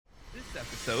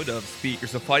Episode of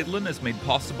Speakers of Eidolon is made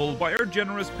possible by our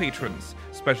generous patrons.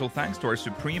 Special thanks to our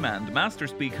supreme and master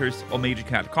speakers, Omeji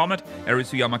Cat Comet,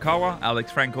 Erisu Yamakawa,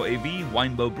 Alex Franco AV,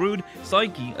 Winebow Brood,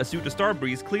 Psyche, Asuta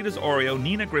Starbreeze, Cletus Oreo,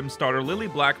 Nina Grimstarter, Lily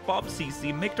Black, Bob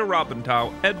CC, Mictor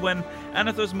Robintau, Edwin,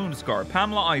 Anathos Moonscar,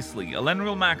 Pamela Isley,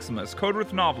 Elenriel Maximus,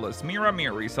 Codrith Novelist, Mira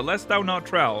Miri, Celestau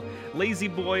Notrell, Lazy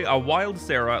Boy, A Wild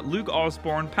Sarah, Luke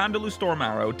Osborne, Pandalu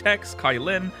Stormarrow, Tex,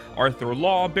 Kylin, Arthur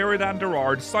Law, Beridan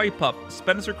Derard, Cypup,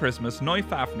 Spencer Christmas, Noy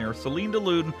Fafnir, Celine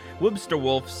DeLune, Webster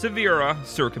Wolf, Severa,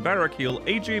 Sir Cabarakeel,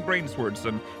 AJ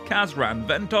Brainswordson, Kazran,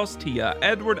 Ventos Tia,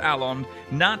 Edward Allond,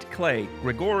 Nat Clay,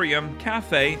 Gregorium,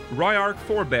 Cafe, Ryark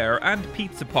Forbear, and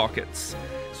Pizza Pockets.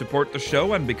 Support the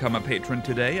show and become a patron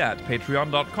today at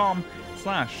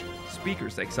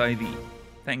patreon.com/speakersxiv.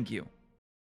 Thank you.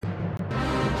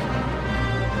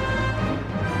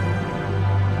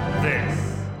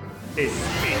 This is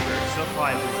Speakers of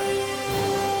Eidolon.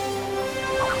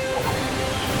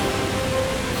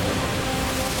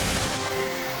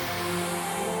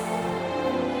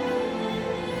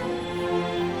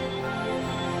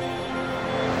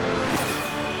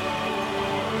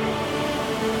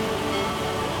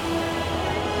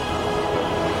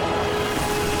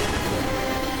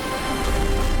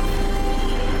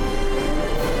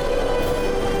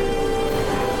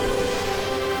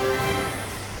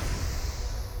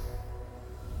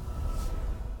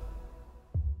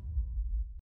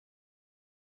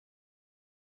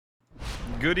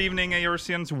 Good evening,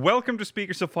 Eorzeans. Welcome to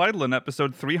Speakers of Eidolon,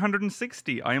 episode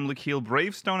 360. I am Lakeel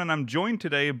Bravestone, and I'm joined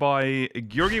today by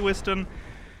Georgi Wiston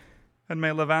and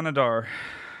Mela Vanadar.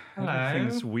 Hello.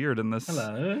 Everything's weird in this.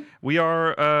 Hello. We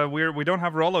don't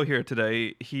have Rollo here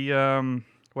today. He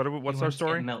what's our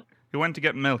story? He went to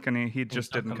get milk, and he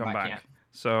just didn't come back. Yet.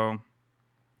 So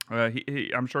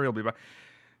I'm sure he'll be back.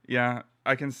 Yeah,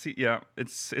 I can see. Yeah,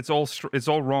 it's all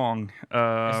wrong. Is the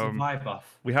vibe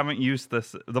off? We haven't used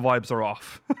this. The vibes are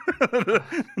off. the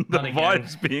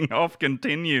vibes being off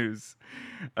continues.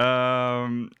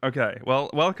 Okay.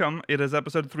 Well, welcome. It is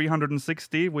episode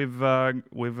 360. We've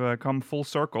come full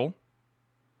circle.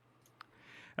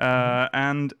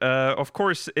 And of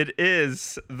course, it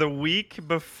is the week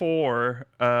before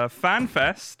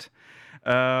FanFest,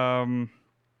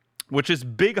 which is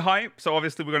big hype. So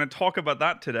obviously, we're going to talk about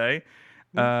that today.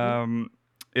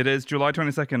 It is July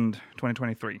 22nd,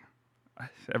 2023.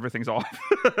 Everything's off.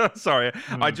 Sorry.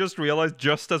 I just realized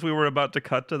just as we were about to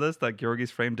cut to this that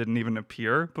Georgi's frame didn't even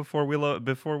appear before we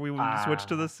switched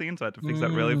to this scene, so I had to fix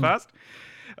that really fast.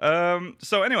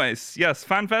 So anyways, yes,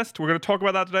 FanFest. We're going to talk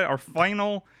about that today. Our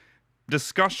final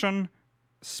discussion,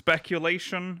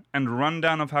 speculation, and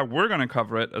rundown of how we're going to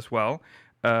cover it as well.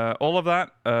 All of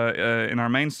that in our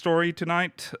main story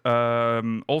tonight.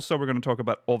 Also, we're going to talk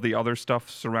about all the other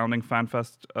stuff surrounding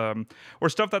FanFest, or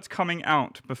stuff that's coming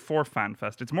out before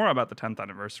FanFest. It's more about the 10th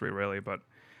anniversary, really, but,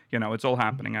 it's all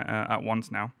happening at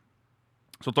once now.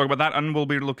 So we'll talk about that, and we'll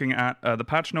be looking at the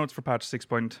patch notes for patch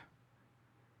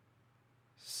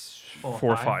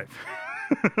 6.45.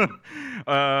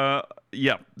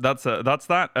 Yeah, that's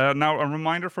that. Now, a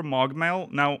reminder for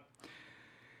Mogmail. Now,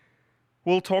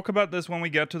 we'll talk about this when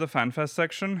we get to the FanFest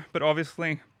section, but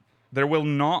obviously there will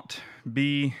not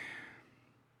be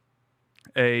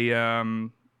a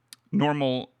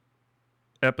normal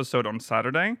episode on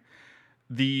Saturday.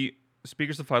 The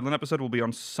Speakers of Eidolon episode will be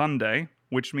on Sunday,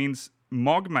 which means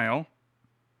Mogmail,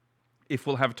 if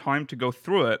we'll have time to go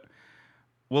through it,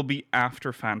 will be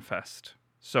after FanFest.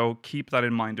 So keep that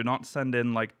in mind. Do not send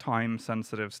in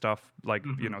time-sensitive stuff like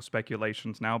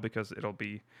speculations now, because it'll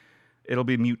be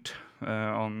mute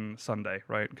on Sunday,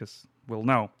 right? Because we'll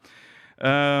know.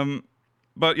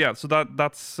 But yeah, so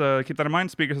that's keep that in mind.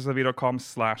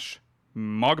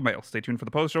 speakersxiv.com/mogmail. Stay tuned for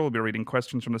the poster. We'll be reading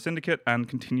questions from the syndicate and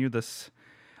continue this.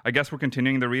 I guess we're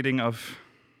continuing the reading of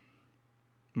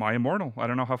My Immortal. I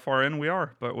don't know how far in we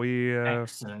are, but we...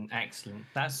 Excellent.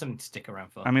 That's something to stick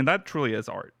around for. I mean, that truly is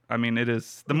art. I mean, it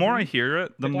is... The more I hear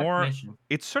it, the more...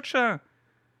 It's such a...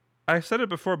 I've said it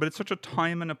before, but it's such a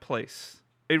time and a place.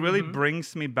 It really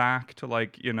brings me back to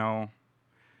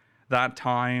that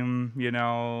time,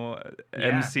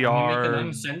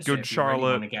 MCR, Good Charlotte.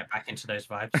 I want to get back into those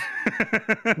vibes.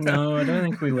 No, I don't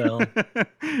think we will.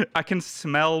 I can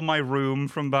smell my room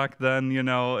from back then,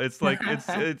 It's like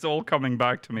it's all coming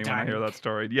back to me when I hear that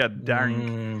story. Yeah,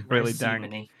 dank, really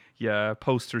dank. Yeah,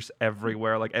 posters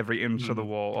everywhere, like every inch of the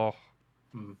wall.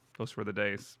 Oh, those were the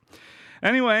days.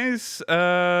 Anyways,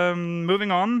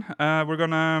 moving on. We're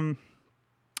gonna.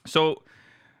 So,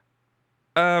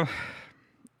 it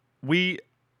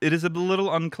is a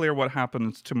little unclear what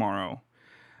happens tomorrow.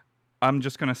 I'm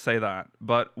just gonna say that.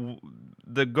 But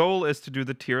the goal is to do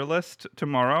the tier list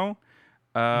tomorrow,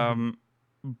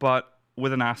 but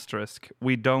with an asterisk.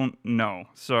 We don't know,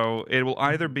 so it will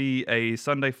either be a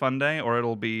Sunday Fun Day or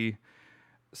it'll be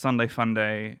Sunday Fun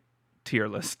Day tier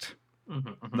list.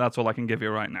 That's all I can give you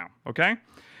right now. Okay.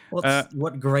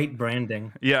 What great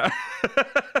branding. Yeah.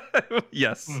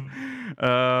 Yes.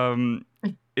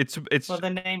 It's Well, the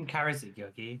name carries it,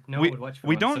 Yogi. No one would watch.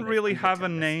 We don't really have a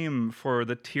name for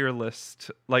the tier list,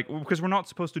 like, because we're not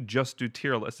supposed to just do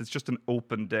tier lists. It's just an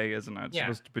open day, isn't it? It's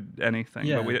supposed to be anything,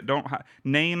 but we don't have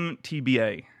name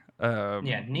TBA.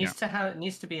 It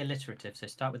needs to be alliterative, so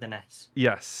start with an S.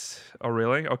 Yes. Oh,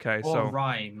 really? Okay. Or so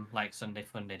rhyme like Sunday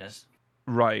Fun Day does.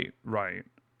 Right.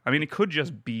 I mean, it could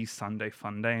just be Sunday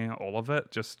Fun Day, all of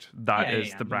it. Just that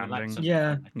is the branding.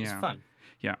 It's fun.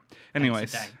 Yeah.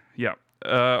 Anyways, yeah.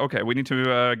 Okay, we need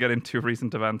to get into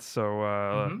recent events, so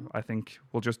I think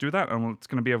we'll just do that, and it's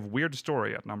going to be a weird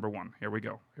story at number 1. Here we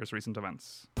go. Here's recent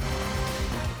events.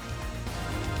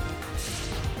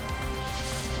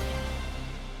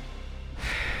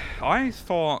 I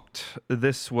thought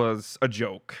this was a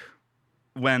joke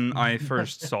when I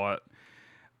first saw it,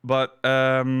 but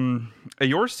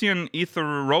Eorzean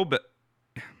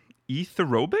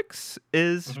Aetherobics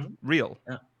is real.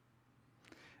 Yeah.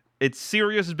 It's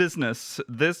serious business.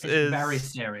 This is very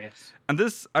serious. And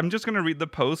this, I'm just going to read the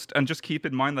post and just keep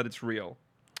in mind that it's real.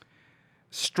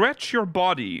 Stretch your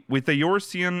body with the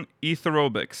Eorzean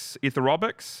Aetherobics.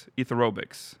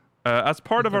 As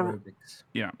part of a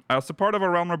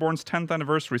Realm Reborn's 10th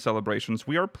anniversary celebrations,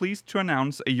 we are pleased to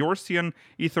announce Eorzean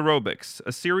Aetherobics,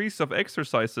 a series of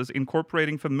exercises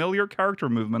incorporating familiar character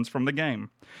movements from the game.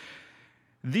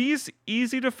 These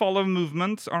easy-to-follow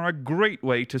movements are a great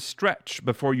way to stretch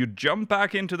before you jump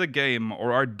back into the game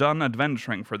or are done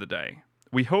adventuring for the day.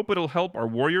 We hope it'll help our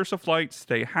Warriors of Light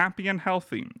stay happy and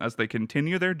healthy as they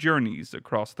continue their journeys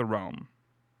across the realm.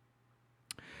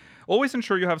 Always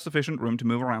ensure you have sufficient room to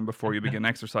move around before you begin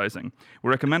exercising. We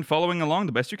recommend following along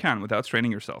the best you can without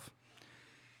straining yourself.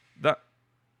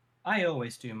 I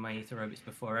always do my aerobics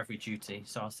before every duty,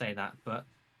 so I'll say that. But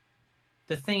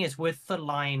the thing is, with the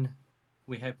line,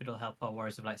 we hope it'll help our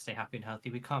Warriors of Light stay happy and healthy,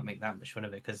 we can't make that much fun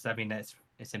of it, because, I mean,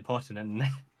 it's important, and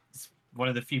it's one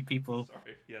of the few people,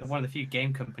 one of the few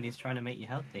game companies trying to make you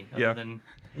healthy, other than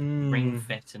Ring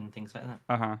Fit and things like that.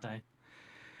 So.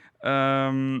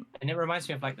 And it reminds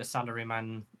me of like the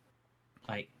salaryman,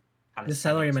 like the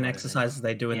salaryman exercises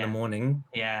they do in the morning.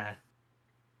 Yeah,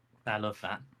 I love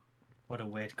that. What a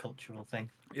weird cultural thing.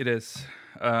 It is.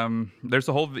 There's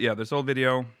a whole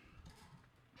video.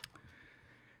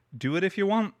 Do it if you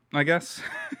want, I guess.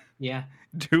 Yeah.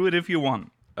 Do it if you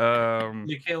want.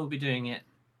 UK will be doing it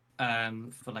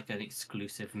for like an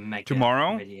exclusive mega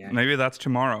tomorrow video. Maybe that's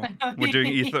tomorrow. We're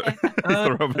doing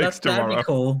aerobics tomorrow. That'd be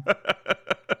cool.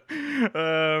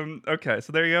 Okay,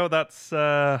 so there you go. That's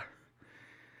the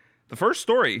first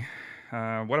story.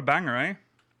 What a banger,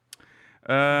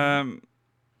 eh?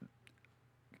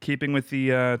 Keeping with the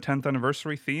 10th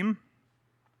anniversary theme,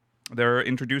 they're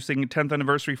introducing 10th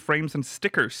anniversary frames and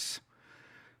stickers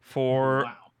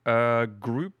for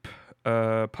group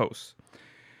posts.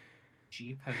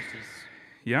 G posters.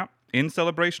 Yeah. In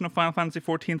celebration of Final Fantasy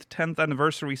XIV's 10th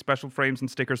anniversary, special frames and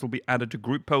stickers will be added to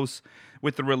group posts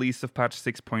with the release of patch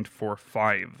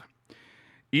 6.45.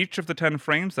 Each of the 10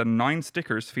 frames and 9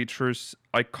 stickers features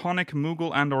iconic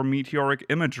Moogle and or meteoric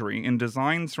imagery in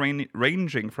designs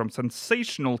ranging from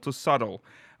sensational to subtle,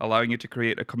 allowing you to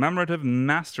create a commemorative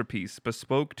masterpiece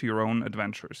bespoke to your own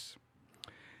adventures.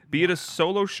 Be it a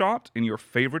solo shot in your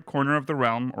favorite corner of the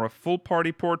realm or a full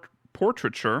party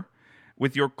portraiture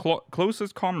with your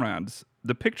closest comrades,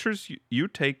 the pictures you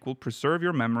take will preserve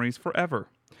your memories forever.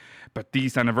 But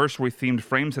these anniversary-themed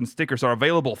frames and stickers are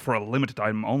available for a limited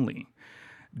time only.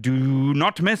 Do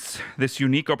not miss this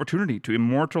unique opportunity to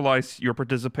immortalize your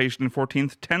participation in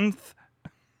 14's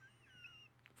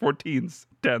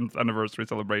 10th anniversary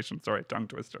celebration. Sorry, tongue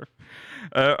twister.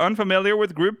 Unfamiliar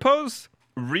with group pose?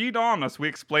 Read on as we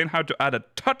explain how to add a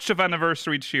touch of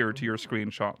anniversary cheer to your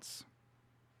screenshots.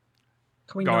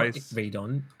 Can we not read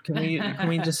on? Can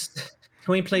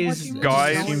we please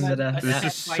guys, assume that this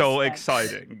is so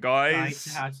exciting.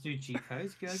 Guys, how to do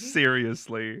G-pose, Georgie?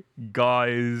 Seriously,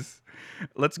 guys,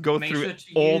 let's go through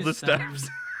all the steps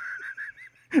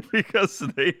because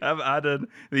they have added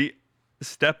the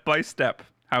step-by-step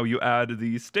how you add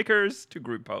the stickers to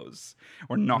group pose.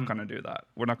 We're not going to do that.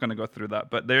 We're not going to go through that,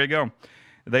 but there you go.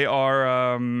 They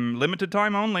are limited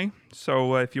time only,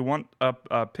 so if you want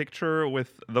a picture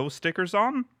with those stickers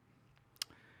on,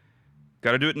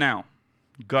 gotta do it now.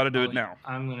 Gotta do it now.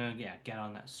 I'm gonna get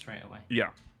on that straight away. Yeah.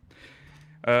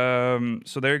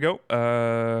 So there you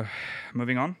go.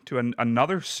 Moving on to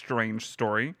another strange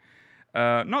story.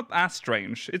 Not as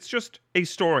strange. It's just a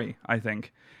story, I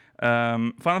think.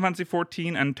 Final Fantasy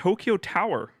XIV and Tokyo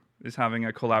Tower is having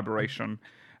a collaboration.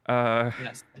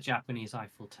 That's the Japanese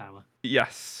Eiffel Tower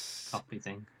Yes. copy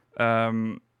thing.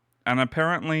 And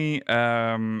apparently,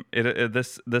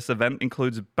 this event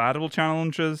includes battle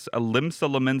challenges, a Limsa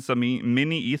Lominsa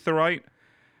mini Aetheryte,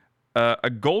 a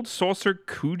Gold Saucer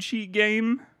Kuji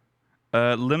game,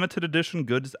 limited edition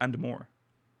goods, and more.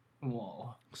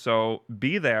 Whoa. So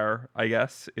be there, I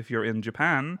guess, if you're in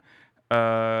Japan,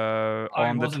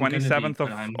 on the 27th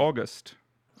of August.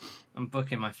 I'm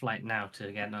booking my flight now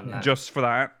to get on that. Just for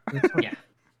that. Yeah.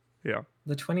 Yeah.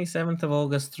 The 27th of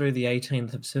August through the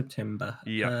 18th of September.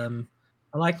 Yeah.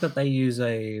 I like that they use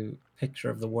a picture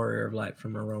of the Warrior of Light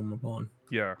from A Realm Reborn.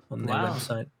 Yeah. On their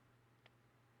website.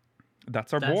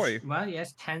 That's our boy. Well,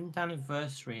 yes, 10th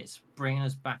anniversary. It's bringing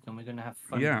us back, and we're going to have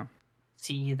fun. Yeah.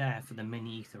 See you there for the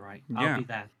mini Aetheryte. Yeah. I'll be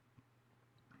there.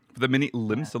 For the mini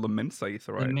Limsa Lominsa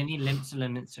Aetheryte. The mini Limsa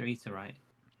Lominsa Aetheryte.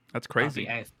 That's crazy.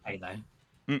 I'll be AFK,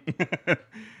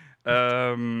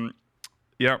 though.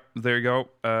 Yeah, there you go.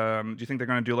 Do you think they're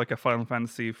going to do like a Final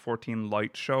Fantasy 14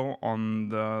 light show on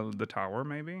the tower?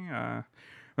 Maybe.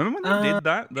 Remember when they did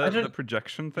that the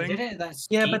projection thing? Did it? That's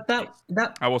but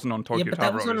that I wasn't on Tokyo Tower.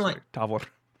 That was on Tower.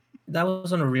 That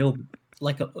was on a real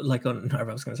I was going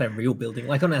to say real building,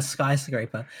 like on a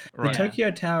skyscraper. Right. The Tokyo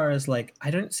Tower is like,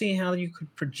 I don't see how you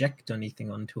could project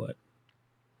anything onto it.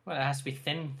 Well, it has to be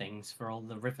thin things for all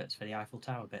the rivets for the Eiffel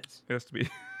Tower bits. It has to be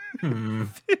Hmm.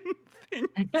 thin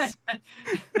things.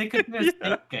 They could do a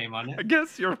stick game on I it.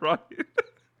 guess you're right.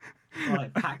 Or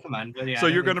like Pac-Man. But yeah, So I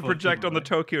you're don't going to think project on the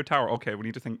 14 Tokyo Tower. Okay, we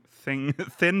need to think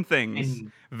thin things.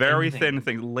 Very thin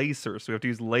things. Lasers. So we have to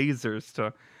use lasers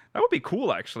to... That would be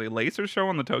cool, actually. Laser show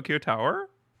on the Tokyo Tower?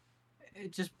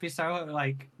 It'd just be so,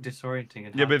 like, disorienting.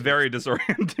 And Yeah, hard but to- very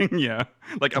disorienting, yeah.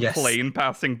 Like a Yes. plane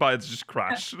passing by, it's just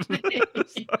crashed.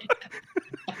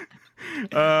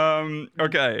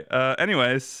 Okay,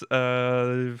 anyways,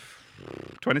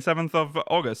 27th of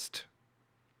August.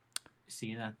 See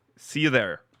you then. See you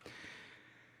there.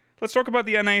 Let's talk about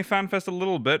the NA FanFest a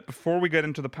little bit before we get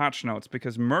into the patch notes,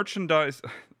 because merchandise...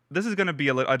 This is going to be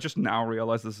a little... I just now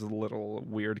realize this is a little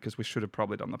weird, because we should have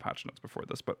probably done the patch notes before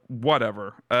this, but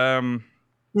whatever. They've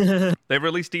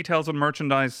released details on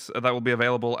merchandise that will be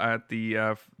available at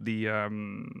the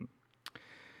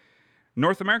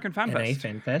North American FanFest.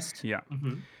 NA FanFest. Yeah.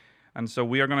 Mm-hmm. And so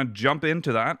we are going to jump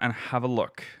into that and have a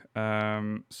look.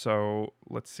 So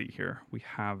let's see here. We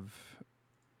have...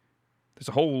 There's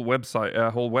a whole website,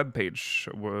 a whole web page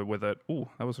with it. Ooh,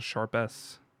 that was a sharp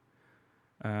S.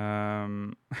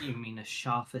 You mean a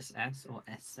Sharpest S or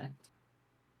S set?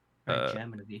 Very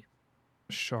German of you.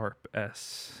 Sharp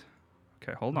S.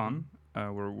 Okay, hold on.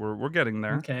 We're getting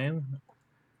there. Okay.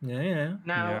 Yeah.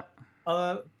 Now,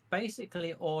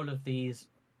 basically all of these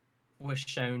were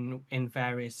shown in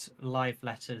various live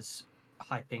letters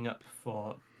hyping up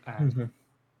for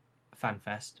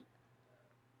FanFest.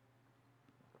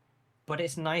 But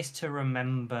it's nice to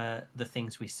remember the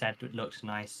things we said that looked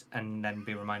nice and then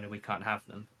be reminded we can't have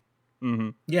them. Mm-hmm.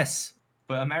 Yes.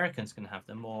 But Americans can have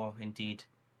them, or indeed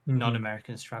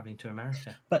non-Americans traveling to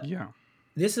America. But Yeah.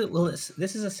 this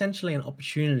is essentially an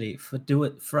opportunity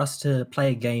for us to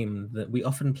play a game that we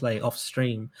often play off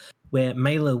stream, where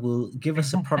Mailer will give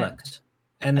us a product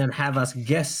and then have us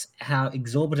guess how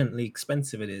exorbitantly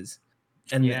expensive it is,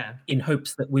 and in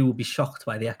hopes that we will be shocked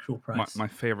by the actual price. My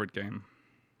favorite game.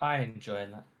 I enjoy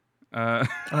that.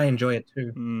 I enjoy it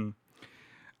too.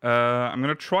 I'm going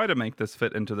to try to make this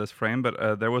fit into this frame,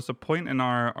 but there was a point in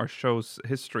our show's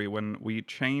history when we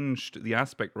changed the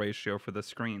aspect ratio for the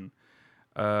screen.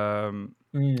 And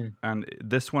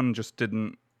this one just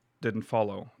didn't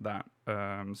follow that.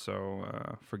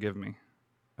 So forgive me.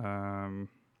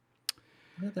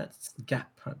 That's the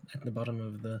gap at the bottom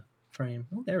of the frame.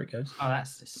 Oh, there it goes. Oh,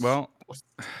 that's just... Well,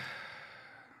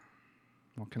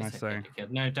 what can I It's say? okay,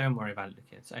 no, don't worry about it,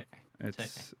 kids. Okay.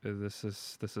 It's this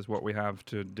is what we have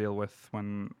to deal with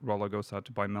when Rollo goes out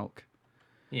to buy milk.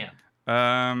 Yeah.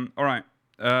 All right.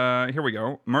 Here we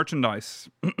go. Merchandise.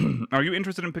 Are you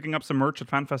interested in picking up some merch at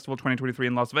Fan Festival 2023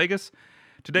 in Las Vegas?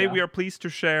 Today we are pleased to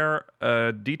share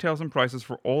details and prices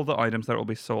for all the items that will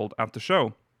be sold at the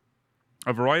show.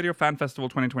 A variety of Fan Festival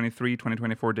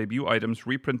 2023-2024 debut items,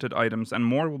 reprinted items, and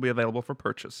more will be available for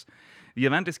purchase. The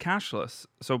event is cashless,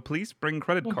 so please bring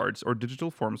credit cards or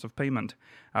digital forms of payment.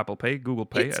 Apple Pay, Google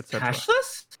Pay, It's etc.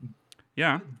 cashless?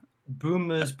 Yeah.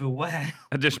 Boomers beware.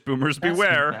 Boomers That's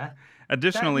beware. unfair.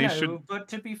 Additionally, But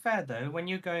to be fair, though, when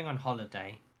you're going on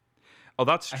holiday, Oh,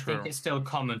 that's I true. think it's still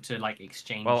common to like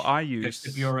exchange. Well, I go use. to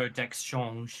the Bureau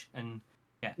d'Exchange and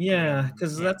get. Yeah,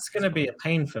 because that's going to it's be a fine.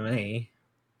 pain for me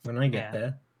when I get Yeah.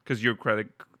 there. Because your credit.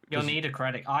 You'll need a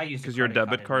credit. I use because your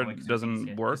debit in card Norway 'cause it's doesn't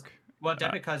easier. work. Well,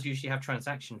 debit cards usually have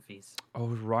transaction fees. Oh,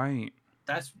 right.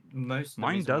 That's most. Of the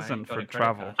Mine reason why I doesn't got for a credit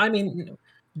travel. card. I mean,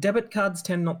 debit cards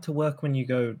tend not to work when you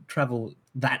go travel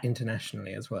that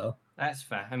internationally as well. That's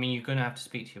fair. I mean, you're gonna have to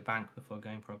speak to your bank before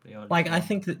going probably. Or Like, I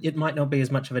think that it might not be as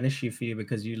much of an issue for you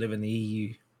because you live in the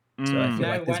EU. So I feel No,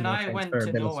 like there's when more I went to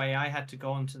transferability. Norway, I had to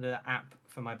go onto the app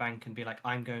for my bank and be like,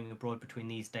 "I'm going abroad between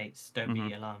these dates. Don't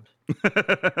be alarmed."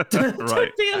 Right.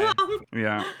 Don't be alarmed.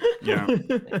 Yeah.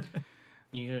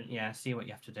 You see what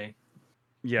you have to do.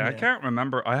 Yeah, I Yeah. can't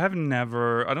remember. I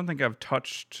don't think I've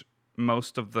touched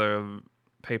most of the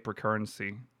paper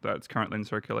currency that's currently in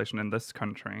circulation in this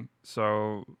country.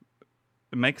 So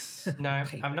it makes. No,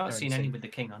 Paper I've not seen any currency. with the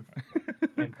king on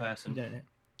in person.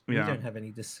 We Yeah. don't have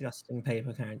any disgusting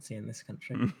paper currency in this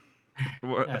country.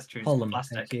 Wha- That's true. It's Holland,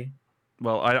 plastic. thank you.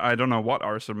 Well, I don't know what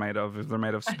ours are made of. If they're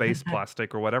made of space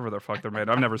plastic or whatever the fuck they're made.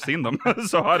 I've never seen them,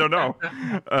 so I don't know.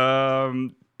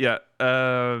 Yeah.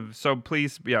 So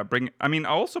please, bring. I mean, I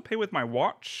also pay with my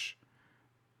watch,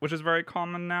 which is very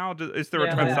common now. Is there a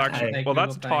Yeah, transaction? okay. Well,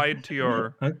 that's Google Pay. tied to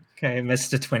your. Okay,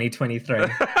 Mr. 2023.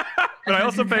 But I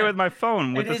also pay with my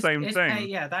phone with the same thing.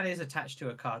 Yeah, that is attached to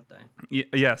a card though.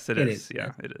 Yes, it It is. is,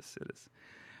 Yeah, it is. It is.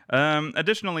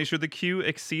 Additionally, should the queue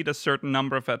exceed a certain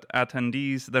number of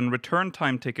attendees, then return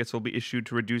time tickets will be issued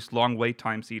to reduce long wait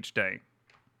times each day.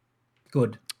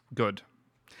 Good. Good.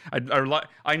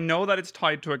 I know that it's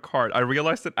tied to a card. I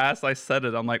realized it as I said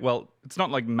it. I'm like, well, it's not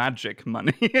like magic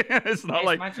money. It's not It's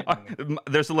like magic money.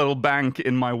 there's a little bank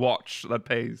in my watch that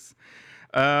pays.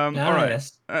 All right.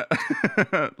 Yes.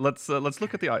 Let's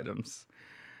look at the items.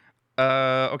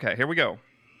 Okay, here we go.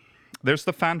 There's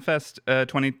the FanFest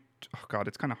 20. Oh god,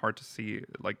 it's kind of hard to see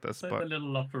like this, but the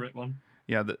little operate one.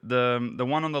 yeah, the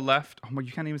one on the left. Oh, well,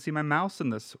 you can't even see my mouse in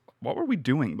this. What were we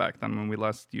doing back then when we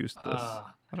last used this? What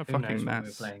a Who knows fucking when we were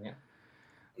mess. playing it.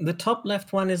 The top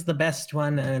left one is the best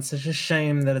one, and it's such a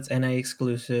shame that it's NA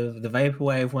exclusive. The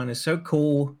Vaporwave one is so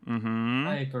cool. Mm-hmm.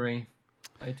 I agree.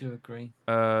 I do agree.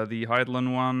 The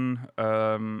Heidland one.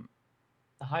 The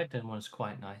Hyden one's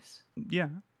quite nice. Yeah.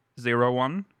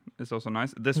 01 is also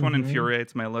nice. This one Mhm.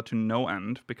 infuriates Mela to no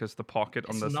end because the pocket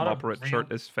on It's this not a operate real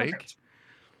shirt is fake. pocket.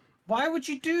 Why would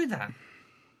you do that?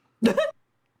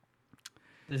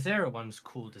 The 01's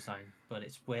cool design, but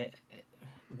it's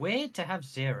weird to have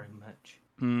zero merch.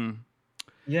 Hmm.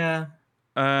 Yeah.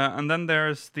 And then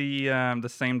there's the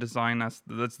same design as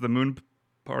that's the Moon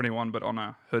Party one, but on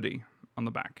a hoodie on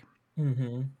the back.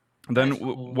 Mm-hmm. And then That's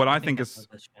cool. what I think that's is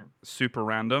what this shit. super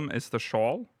random is the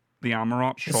shawl, the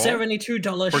Amarot The shawl.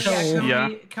 $72 For shawl. Yeah.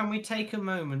 Can we take a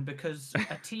moment because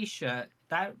a t-shirt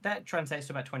that translates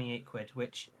to about 28 quid,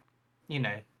 which, you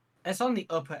know, it's on the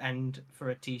upper end for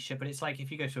a t-shirt, but it's like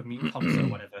if you go to a mute concert or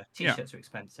whatever, Yeah. t-shirts are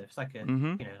expensive. It's like a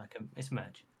Mhm. you know, like a it's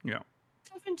merch. Yeah.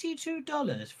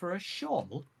 $72 for a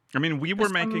shawl. I mean, we were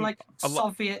For some, making like a lot.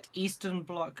 Soviet Eastern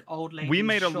Bloc old lady. We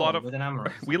made a lot of with an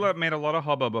amaranth. made a lot of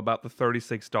hubbub about the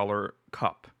 $36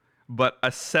 cup, but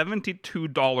a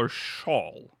 $72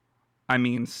 shawl. I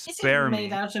mean, Is spare it me.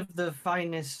 made out of the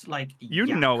finest like? You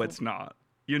know it's not.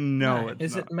 You know No. it's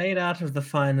Is not. it made out of the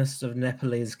finest of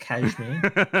Nepalese cashmere?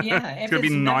 Yeah, it's if gonna be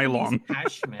it's nylon.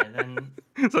 Nepalese cashmere, then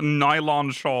It's a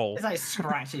nylon shawl. it's like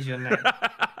scratches your neck.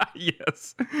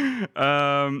 Yes.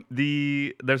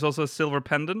 There's also a silver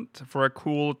pendant for a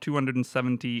cool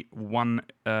 $271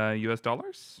 US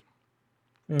dollars.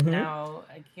 Mhm. Now,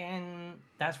 again,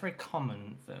 that's very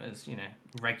common for as you know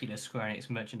regular Square Enix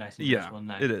merchandise. Yeah, Will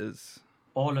know. it is.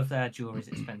 All of their jewelry is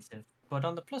expensive, but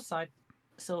on the plus side,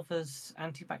 silver's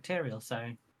antibacterial,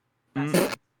 so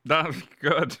that's That's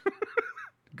good.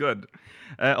 Good.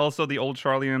 Also, the old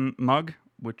Charlian mug,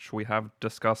 which we have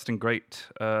discussed in great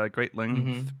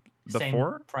length before.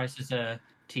 same price as a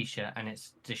t-shirt, and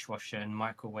it's dishwasher and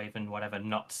microwave and whatever.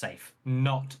 Not safe.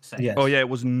 Not safe. Yes. Oh yeah, it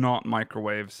was not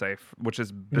microwave safe, which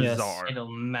is bizarre. It'll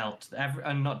melt.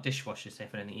 And not dishwasher safe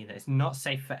for anything either. It's not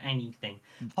safe for anything.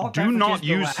 Hot Do not beverages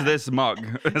use go out. this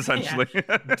mug, essentially.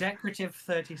 Decorative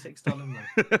 $36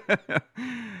 mug.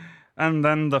 And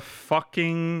then the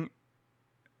fucking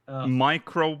Ugh,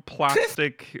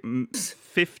 microplastic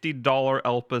 $50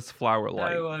 Elpis flower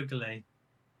light. so ugly.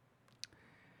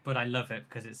 But I love it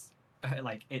because it's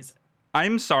like it's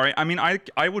I'm sorry. I mean, I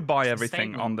would buy It's a everything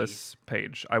statement on this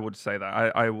page. I would say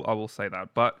that. I will say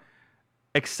that. But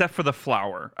except for the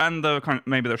flower and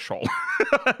maybe the shawl.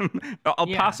 I'll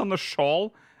Yeah. pass on the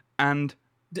shawl and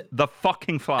the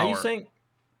fucking flower. Are you saying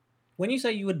when you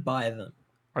say you would buy them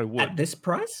I would. at this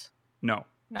price? No.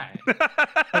 No.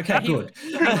 Okay, He good.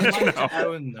 He would like to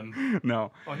own them,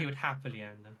 No. or he would happily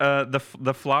own them.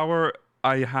 The flower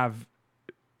I have.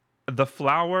 The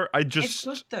flower I It's just.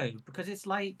 good though because it's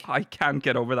like I can't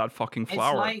get over that fucking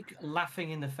flower. it's like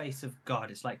laughing in the face of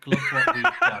God. It's like, look what we've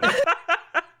done.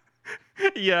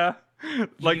 Yeah.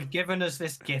 Like You've given us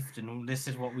this gift, and this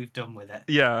is what we've done with it.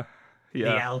 yeah. The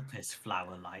Yeah. Elpis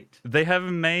flower light. They have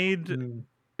made Mm.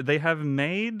 they have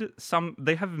made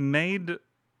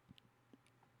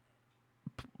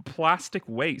plastic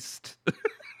waste.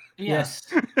 Yeah. Yes.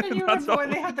 And you That's remember when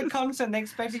all. they had the concert and they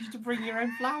expected you to bring your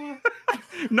own flower?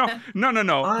 No.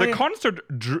 The I- concert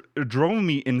drove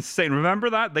me insane. Remember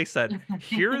that? They said,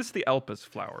 here is the Elpis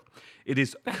flower. It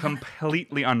is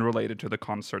completely unrelated to the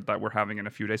concert that we're having in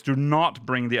a few days. Do not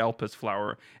bring the Elpis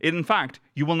flower. In fact,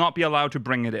 you will not be allowed to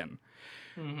bring it in.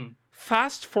 Mhm.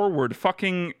 Fast forward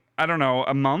fucking, I don't know,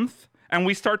 a month, and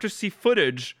we start to see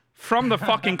footage from the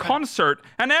fucking concert,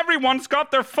 and everyone's got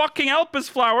their fucking Elpis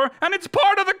flower, and it's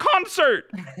part of the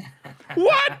concert.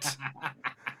 What?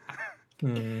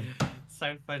 Mm.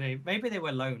 So funny. Maybe they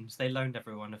were loans. They loaned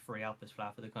everyone a free Elpis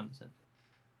flower for the concert.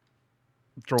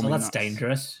 Drove Well, me that's nuts.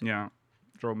 dangerous. Yeah,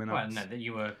 drove me Well, nuts. no, that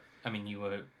you were. I mean, you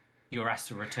were asked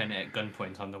to return it at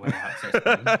gunpoint on the way out. So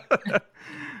it's fine.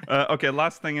 Okay,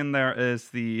 last thing in there is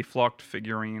the flocked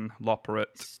figurine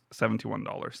Loporrit,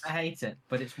 $71. I hate it,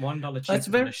 but it's $1 cheaper That's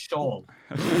than very- a shawl.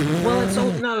 Well, it's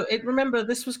all no. Remember,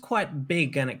 this was quite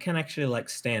big, and it can actually like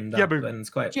stand Yeah, up, but- and it's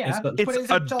quite. Yeah, got- but It's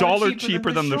it's $1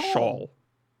 cheaper than the shawl.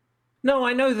 No,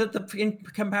 I know that in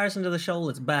comparison to the shawl,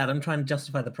 it's bad. I'm trying to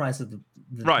justify the price of the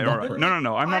Right, all right. Loporrit.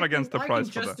 No. I'm not against the price I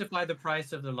for can that. justify the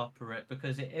price of the Loporrit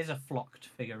because it is a flocked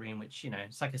figurine, which,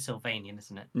 it's like a Sylvanian,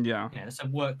 isn't it? Yeah. There's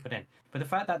some work put in. But the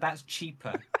fact that that's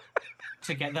cheaper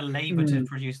to get the labor to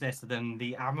produce this than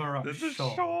the Amarok This is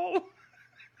shawl shawl.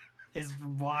 is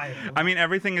wild. I mean,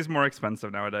 everything is more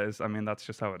expensive nowadays. I mean, that's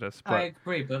just how it is. I But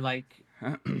agree, but like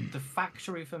the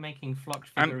factory for making flocked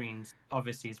I'm- figurines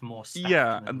obviously is more staffed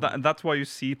yeah, than that's why you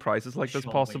see prices like this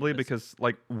shawl possibly waivers. because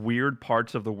like weird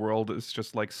parts of the world is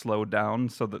just like slowed down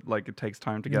so that like it takes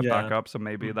time to get back Yeah. up. So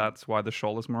maybe Mhm. that's why the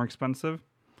shawl is more expensive.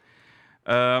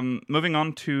 Moving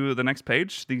on to the next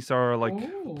page. These are like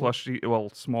Ooh. plushie,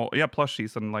 well,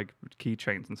 plushies and like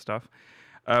keychains and stuff.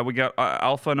 We got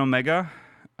Alpha and Omega,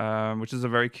 which is a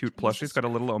very cute plushie. It's got a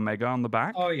little Omega on the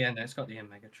back. Oh yeah, no, it's got the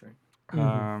Omega tree.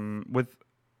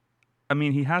 I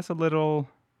mean, he has a little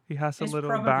It's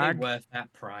probably bag. worth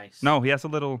that price. No, he has a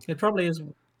little It probably is.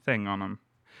 thing on him.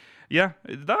 Yeah,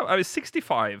 that I was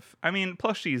 65. I mean,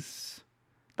 plushies.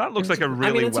 That looks It's- like a I mean,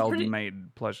 really it's a pretty-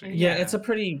 well-made plushie. Yeah, Yeah. it's a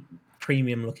pretty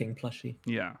premium looking plushie.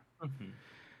 Yeah. Mhm.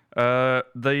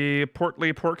 The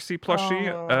Portly Porksy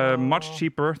plushie, much Oh.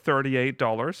 cheaper,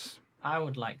 $38, I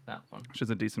would like that one. which is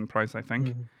a decent price, I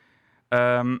think.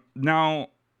 Mhm. Now,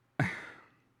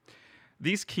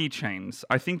 these keychains,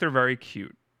 I think they're very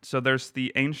cute. So there's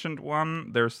the ancient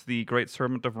one, there's the Great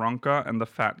Servant of Ronka, and the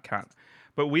Fat Cat.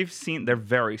 But we've seen they're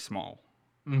very small,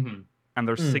 Mm-hmm. and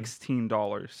they're Mm.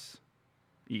 $16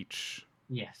 each.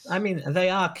 Yes. I mean, they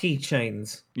are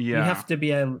keychains. Yeah. You have to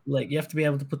be able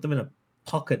to put them in a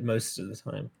pocket most of the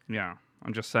time. Yeah,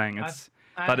 I'm just saying it's.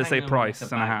 I'd that is hang a them in, price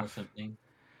like, and a bag or half. something.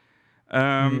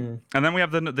 And then we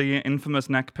have the infamous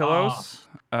neck pillows.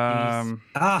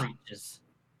 Ah, Creatures.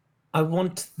 I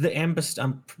want the amber.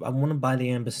 I want to buy the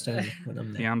amber stone when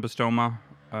I'm The there. Ambystoma,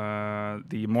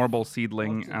 the Morbol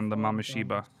Seedling, and the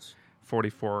Mameshiba,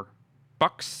 $44.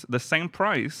 The same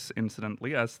price,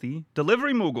 incidentally, as the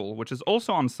Delivery Moogle, which is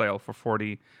also on sale for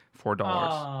 $44.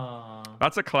 Oh,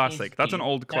 That's a classic. That's an cute.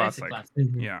 old That is a classic. classic.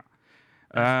 Mhm. Yeah.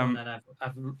 That's one that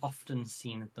I've often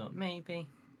seen and thought maybe.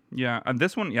 Yeah, and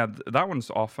this one, that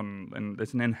one's often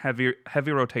it's in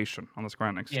heavy rotation on the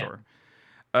Square Enix Yeah. store.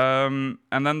 And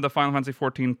then the Final Fantasy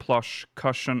 14 plush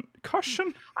cushion,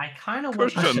 I kind of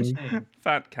want Cushion. that too.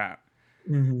 Fat Cat,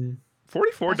 Mhm.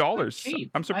 $44. That's quite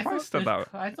cheap. I'm surprised about.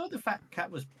 I thought the Fat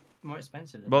Cat was more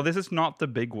expensive. Well, this is not the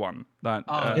big one. That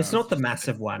Oh, It's not the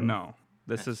massive one. no.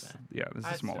 This That's is fair. this is a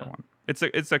I'd smaller still- one.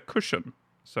 It's a cushion,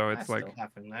 so I it's still like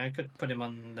have him there. I could put him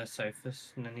on the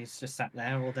sofas and then he's just sat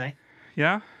there all day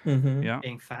yeah, Mhm. yeah.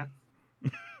 being fat.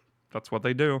 That's what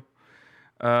they do.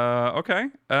 Okay.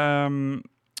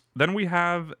 Then we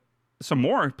have some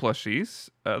more plushies.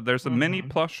 There's a mini Mhm.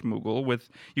 plush Moogle with.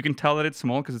 You can tell that it's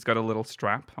small because it's got a little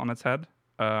strap on its head.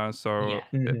 So Yeah.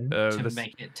 Mhm. To this,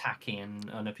 make it tacky and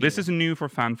unappealing. this is new for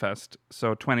FanFest,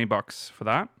 so $20 for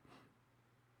that.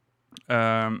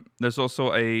 There's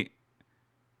also a.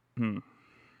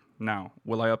 Now,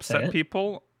 will I upset it.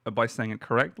 people by saying it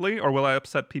correctly, or will I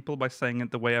upset people by saying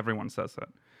it the way everyone says it?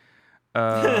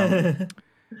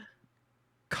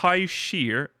 Kai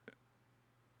Shear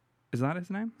Is that his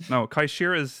name? No,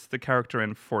 Kaishir is the character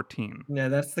in 14. No,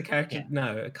 that's the character. Yeah.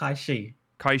 No, Kai Shi.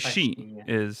 Kaishi Kaishi, yeah.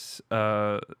 is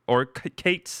or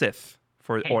Kate Sith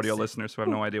for Kate audio Sith. listeners who have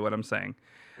no idea what I'm saying.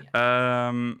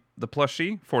 The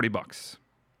plushie, $40.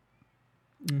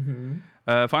 Mm-hmm.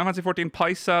 Final Fantasy 14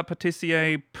 Paisa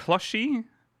Patissier plushie,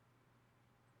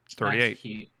 That's 38.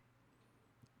 cute.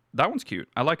 That one's cute.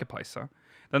 I like a Paisa.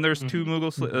 Then there's a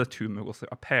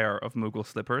pair of Moogle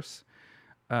slippers.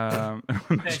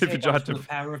 If you had to,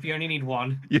 Power if you only need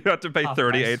one. you had to pay Half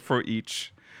 38 price. for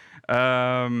each.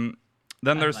 Then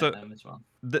there's like them as well.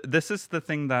 this is the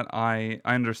thing that I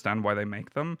understand why they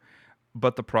make them,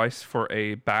 but the price for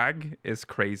a bag is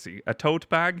crazy. A tote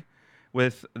bag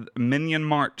with Minion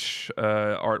March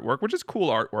artwork, which is cool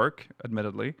artwork,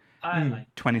 admittedly, I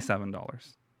like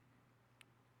 $27.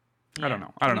 I don't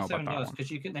know about that one. because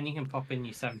you can pop in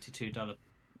your $72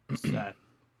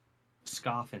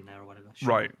 scarf in there or whatever. Sure.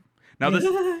 Right. Now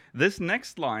this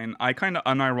next line I kind of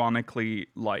unironically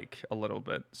like a little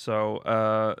bit.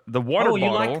 So the water Oh,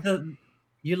 bottle.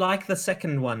 you like the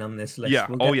second one on this list. Yeah.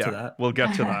 We'll get to that. We'll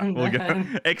get to that. We'll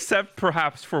get except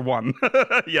perhaps for one.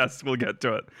 Yes, we'll get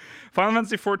to it. Final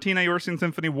Fantasy 14 Eorzean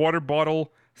Symphony water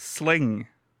bottle sling.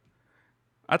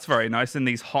 That's very nice in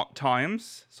these hot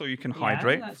times, so you can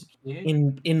hydrate. That's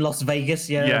cute. In Las Vegas,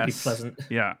 yeah, that'd be Yes. pleasant.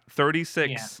 Yeah.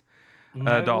 $36.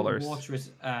 No dollars. water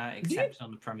is accepted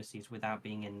on the premises without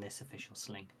being in this official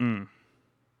sling.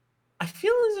 I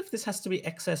feel as if this has to be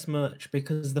excess merch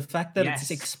because the fact that it's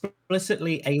Yes.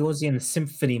 explicitly Eorzean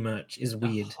Symphony merch is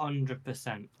weird.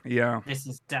 100%. Yeah. This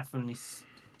is definitely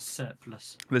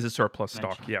surplus. This is surplus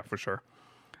stock, Mention. yeah, for sure.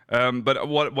 But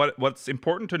what's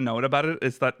important to note about it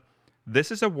is that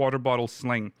this is a water bottle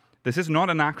sling. This is not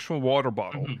an actual water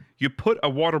bottle. You put a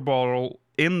water bottle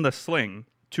in the sling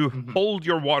to hold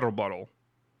your water bottle.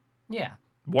 Yeah.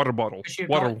 Water bottle. 'Cause you've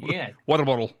Water. got- yeah. Water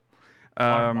bottle.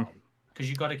 Because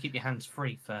you've got to keep your hands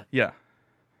free for, Yeah.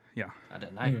 I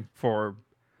don't know. For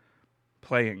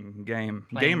playing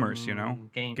gamers, you know.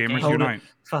 Gamers Gamers Hold it- unite.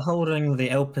 For holding the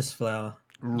Elpis flower.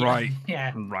 Right.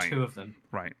 Yeah, Right. 2 of them.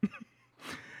 Right.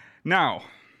 Now.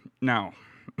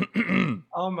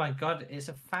 Oh my god, it's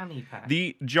a fanny pack.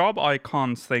 The job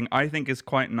icons thing I think is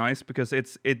quite nice because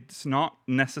it's not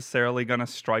necessarily gonna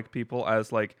strike people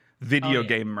as like video yeah.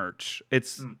 game merch.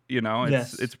 It's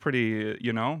Yes. it's pretty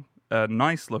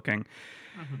nice looking.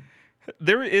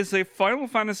 There is a Final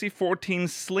Fantasy 14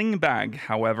 sling bag,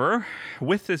 however,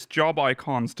 with this job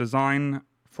icons design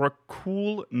for a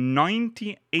cool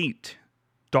 $98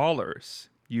 US.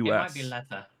 It might be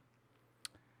leather.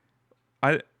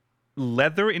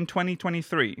 Leather in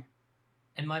 2023.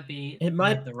 It might be It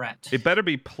might- leatherette. It better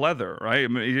be pleather, right? I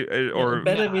mean, or it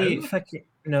better be No. fucking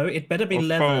no. It better be Or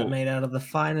leather faux. made out of the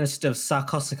finest of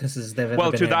sarcophaguses they've ever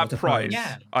well, been to able that to price, find.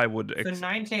 Yeah. I would. For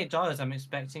 $98, I'm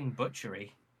expecting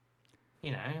butchery.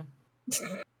 You know.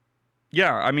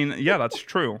 Yeah, I mean, yeah, that's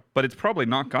true, but it's probably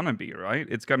not gonna be, right?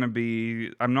 It's gonna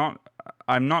be. I'm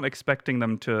not expecting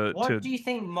them to. What do you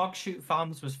think Mogshoot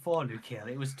Farms was for, Lukiel?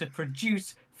 It was to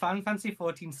produce Final Fantasy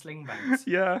 14 sling bags.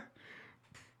 Yeah.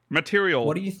 Material.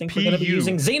 What do you think we're going to be PU.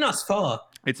 using Xenos for?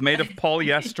 It's made of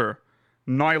polyester,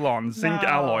 nylon, zinc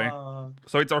alloy. No.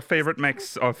 So it's our favorite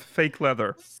mix of fake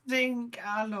leather. Zinc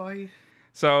alloy.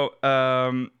 So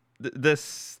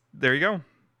this there you go,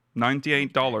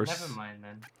 $98. Never mind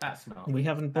then. That's not. We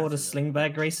haven't bought a that's sling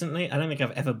bag recently. I don't think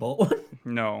I've ever bought one.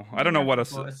 No, I don't know what a.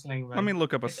 Bought a sling bag. Let me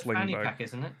look up a It's sling fanny bag. pack,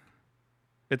 isn't it?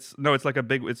 It's it's like a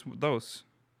big. It's those.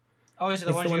 Oh, is it It's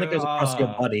the the one one that goes across your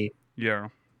body. Yeah.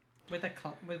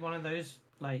 with one of those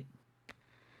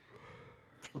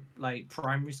like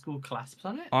primary school clasps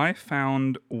on it? I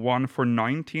found one for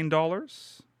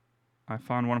 $19. I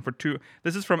found one for $2.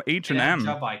 This is from H and have M.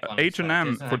 job icons, H and though. It M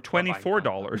doesn't for have job icons.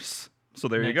 $24. So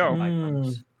there you No job go.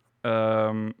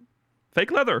 icons.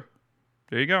 Fake leather.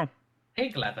 There you go.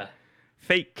 Pig leather.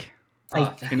 Fake. Oh,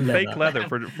 Fake In fake leather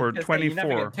for It's like you never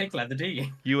 24 get pig leather, do you?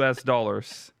 US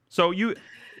dollars. So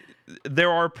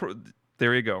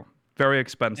there you go. Very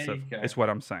expensive go. is what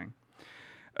I'm saying.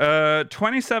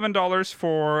 $27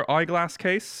 for eyeglass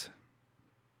case.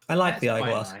 I like the That's quite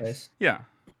eyeglass nice. case. Yeah.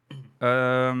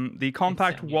 The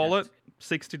compact certainly wallet, is.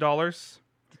 $60.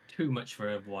 Too much for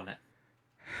a wallet.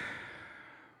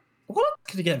 What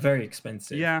could get very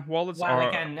expensive? Yeah, wallets Well, are.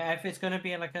 again, if it's going to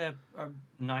be like a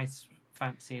nice,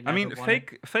 fancy. I mean, leather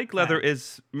wallet, fake leather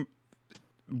is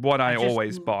what I just-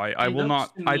 always buy. I it will not.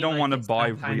 looks to I me don't like want to it's buy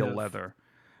some kind real of- leather,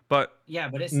 but Yeah,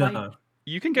 but it's No. like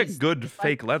you can get It's- good it's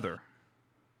fake like- leather.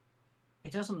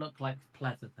 it doesn't look like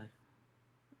pleather though.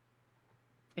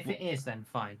 If it is, then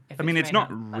fine. If I mean, it's made not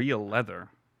out of real leather.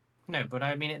 No, but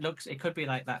I mean, it looks. It could be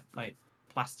like that, like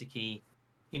plasticky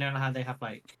You know how they have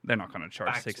like They're not going to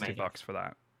charge bags 60 made of. bucks for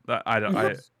that. I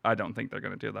don't think they're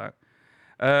going to do that.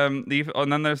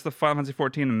 And then there's the Final Fantasy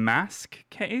 14 mask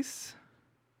case.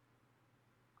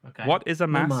 Okay. What is a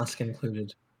No mask? mask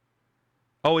included.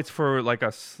 Oh, it's for like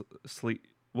a sleep.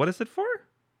 What is it for?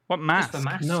 What Just mask? for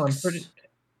masks. No,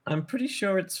 I'm pretty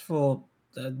sure it's for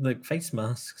the face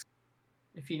masks.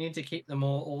 If you need to keep them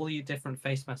all your different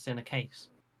face masks in a case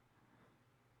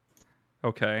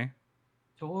Okay.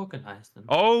 to organize them.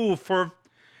 Oh,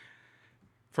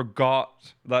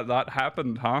 forgot that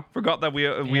happened, huh? Forgot that we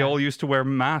Yeah. all used to wear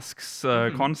masks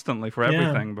constantly for Yeah.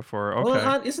 everything before. Okay.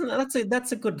 Well, isn't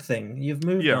that's a good thing? You've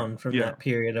moved Yeah, on from yeah. that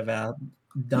period of our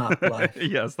dark life.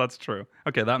 Yes, that's true.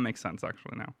 Okay, that makes sense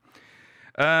actually now.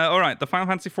 All right, the Final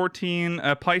Fantasy 14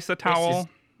 Paisa towel.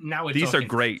 Now we're These are talking.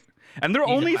 great, and they're These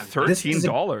are only fantastic.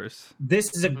 $13.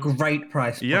 This is a great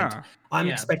price point. Yeah. I'm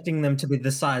Yeah. expecting them to be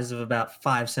the size of about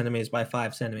 5 centimeters by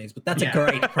 5 centimeters, but that's Yeah. a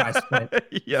great price point.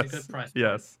 Yes. good price point.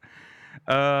 Yes.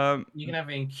 You can have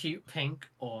it in cute pink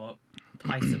or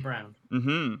Paisa brown.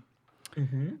 Mm-hmm.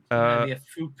 Hmm. Maybe a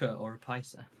Fuka or a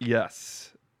Paisa.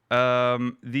 Yes.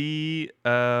 The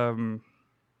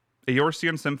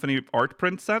Eorzean Symphony art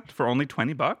print set for only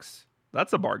 $20.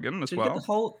 That's a bargain as So you get well. the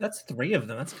whole. That's 3 of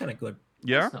them. That's kind of good.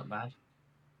 Yeah. That's not bad.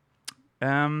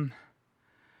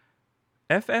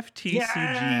 FFTCG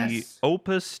Yes!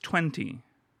 Opus 20.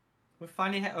 We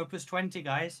finally hit Opus 20,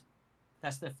 guys.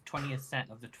 That's the 20th set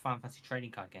of the Final Fantasy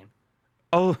trading card game.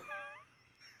 Oh.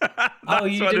 Oh,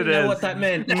 you what didn't it know is. what that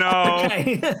meant. No.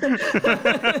 Okay.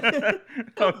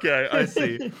 Okay, I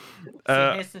see.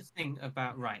 So here's the thing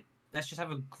about, right, let's just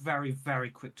have a very, very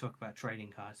quick talk about trading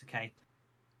cards, okay?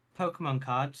 Pokemon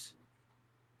cards,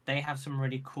 they have some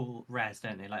really cool rares,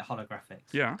 don't they? Like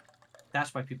holographics. Yeah.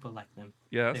 That's why people like them.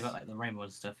 Yes. They've got like the rainbow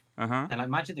and stuff. Uh-huh. And like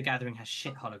Magic the Gathering has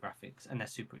shit holographics and they're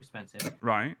super expensive.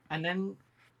 Right. And then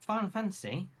Final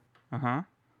Fantasy, Uh-huh.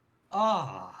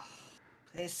 oh,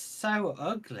 it's so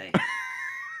ugly.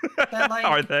 They're like,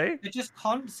 Are they? they're just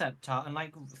concept art and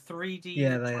like 3D.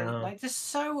 Yeah, they are. Like they're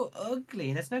so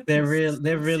ugly. There's no. They're really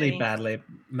consistency. badly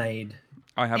made.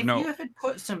 I have If no. you had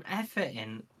put some effort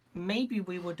in, maybe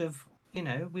we would have,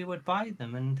 we would buy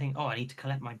them and think, oh, I need to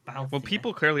collect my Balthier. Well,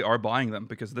 people clearly are buying them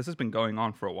because this has been going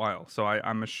on for a while. So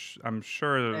I'm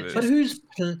sure. It's But just- who's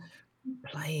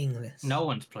playing this? No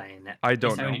one's playing it. I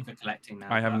don't it's only know. for collecting now.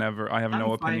 I have but never. I have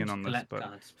no I'm fine opinion to on this. collect But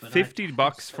cards, but I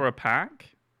 $50 just for a pack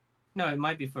No, it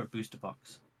might be for a booster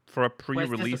box. for a Well, it's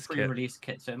just pre-release a kit. pre-release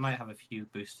kit, so it might have a few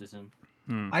boosters in.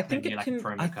 I think Maybe it like a can.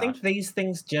 promo I think card. these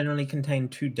things generally contain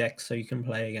 2 decks, so you can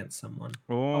play against someone.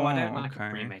 Oh, Oh, I don't like a okay.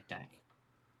 pre-made deck.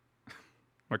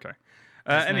 Okay.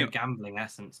 There's Anyway, no gambling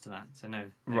essence to that, so no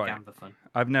Right. gambler fun.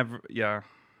 I've never. Yeah.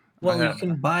 Well, you have-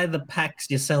 can buy the packs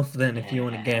yourself then if you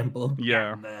want to Yeah. gamble.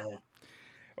 Yeah. Gambler.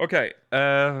 Okay.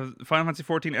 Final Fantasy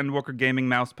 14 Endwalker Gaming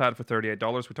Mousepad for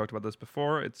 $38. We talked about this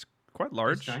before. It's quite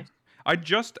large. That's nice. I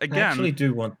just I again actually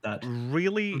do want that.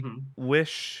 really Mhm.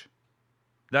 wish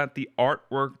that the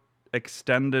artwork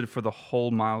extended for the whole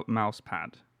mouse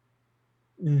pad.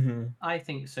 Hmm. I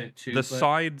think so too. The but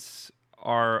sides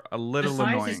are a the little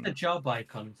size annoying. is the job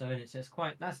icon, so it's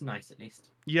quite. That's nice at least.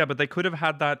 Yeah, but they could have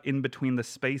had that in between the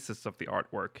spaces of the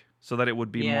artwork so that it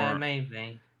would be Yeah, more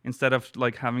maybe. instead of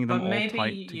like having them But all maybe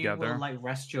tight you together. will like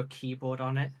rest your keyboard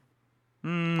on it.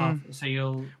 So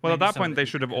you'll. Well, maybe at that some of point it they can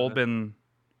should take have all over. been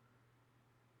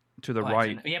to the Oh, I don't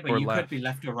right know. Yeah, but or you left. could be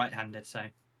left or right-handed, so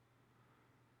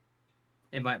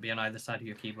it might be on either side of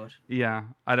your keyboard. Yeah,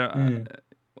 I don't.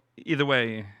 Either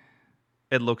way,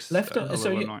 it looks Left a or,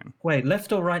 little annoying. wait,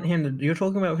 left or right-handed? You're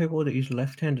talking about people that use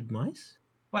left-handed mice?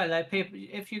 Well, like people,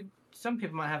 some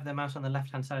people might have their mouse on the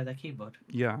left-hand side of their keyboard,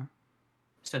 Yeah,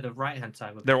 so the right-hand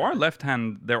side would. there be are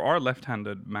better. there are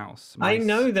left-handed mouse. I mice.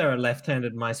 know there are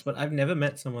left-handed mice, but I've never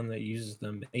met someone that uses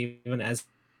them, even as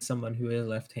someone who is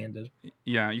left-handed.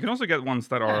 Yeah, you can also get ones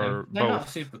that No, are they're not both.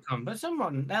 super common, but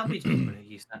there'll be people who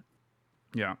use that.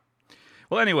 Yeah.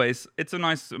 Well, anyways, it's a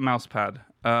nice mouse pad.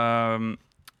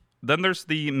 Then there's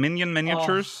the Minion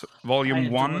Miniatures I Volume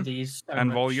adore 1 these so and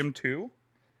much. Volume 2.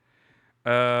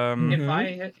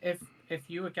 If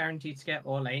you were guaranteed to get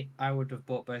all 8, I would have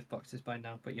bought both boxes by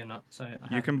now, but you're not. So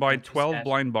You can buy 12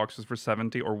 blind boxes for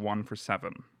 70 or 1 for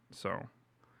 7. So,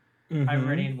 I Mhm.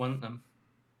 really want them.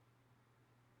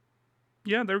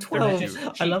 yeah, they're 12. cute. Just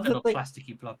I cheap love that little they-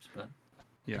 plasticky blobs, but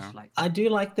Yeah. just like I do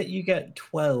like that you get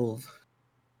 12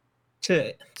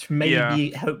 to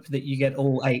maybe hope that you get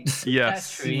all 8,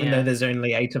 Yes. true. even Yeah. though there's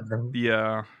only 8 of them.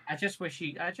 Yeah. I just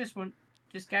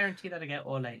guarantee that I get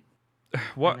all 8.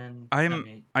 What and then I'm that'd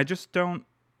be- I just don't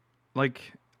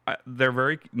like they're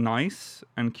very nice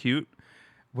and cute,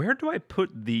 Where do I put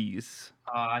these?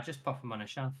 I just pop them on a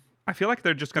shelf. I feel like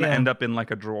they're just going to Yeah. end up in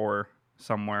like a drawer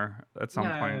somewhere at some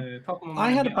point. No, pop them on I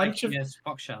one had of a your bunch of- IKEA's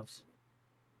box shelves.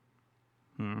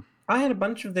 I had a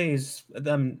bunch of these,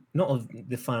 not of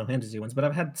the Final Fantasy ones, but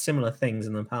I've had similar things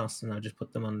in the past, and I just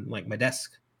put them on like my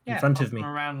desk in front pop of me. them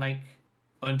around like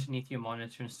underneath your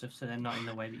monitor and stuff, so they're not in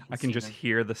the way that you can I can see just them.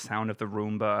 hear the sound of the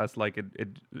Roomba as like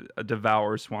it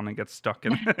devours one and gets stuck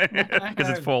in because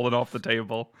it's fallen off the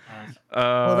table.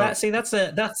 Well, that's a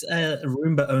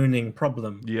Roomba owning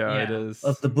problem yeah, it Yeah. is.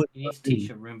 of the book. You need to teach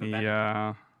your Roomba better.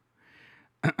 Yeah.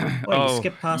 Wait, you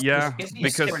skip past yeah, Gives you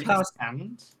because acrylic past-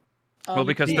 stands. well,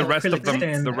 because the the rest of acrylic them,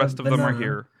 stand the rest of of them are banana.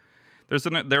 here.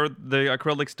 There are the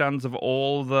acrylic stands of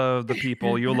all the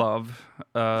people you love,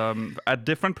 at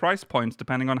different price points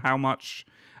depending on how much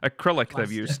acrylic they've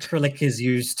Plastic. used. Acrylic is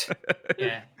used.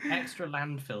 Yeah, extra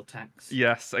landfill tax.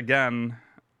 Yes, again.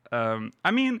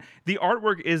 I mean, the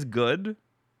artwork is good,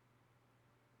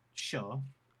 Sure,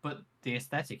 but the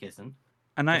aesthetic isn't.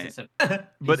 and 'cause I it's a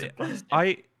but piece of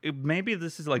plastic. maybe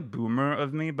this is like boomer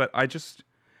of me, but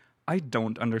I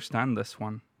don't understand this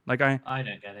one. Like I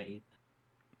don't get it either.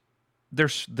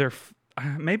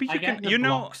 maybe you I can get the you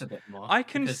know blocks a bit more. I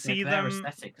can because see they're them-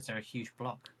 aesthetic because they're a huge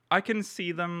block. I can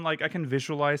see them, like I can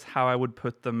visualize how I would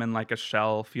put them in like a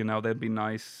shelf, you know, they'd be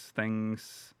nice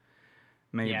things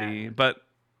maybe. Yeah. But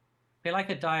They're like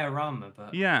a diorama,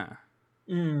 but yeah.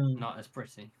 not as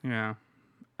pretty. Yeah.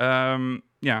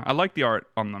 Yeah, I like the art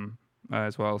on them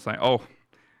as well. So, oh,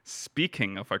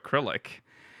 speaking of acrylic,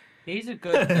 These are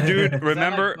good. dude, They're like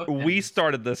remember we bookends.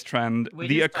 started this trend, We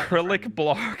the did start the acrylic trend.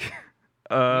 block.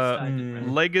 started the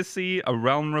trend. Legacy, A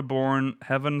Realm Reborn,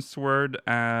 Heavensward,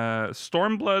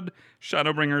 Stormblood,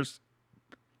 Shadowbringers,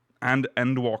 and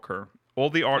Endwalker. All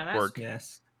the that's- artwork.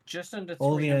 Yes. Just under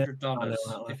All the, $300 oh,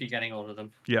 no. if you're getting all of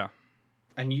them. Yeah.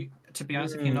 And you, to be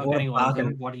honest, if you're not what a getting all of them,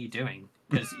 bargain. what are you doing?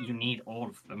 Because you need all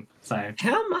of them. So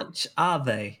How much are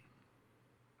they?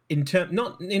 In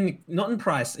not in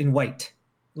price, in weight.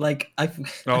 Like I Oh,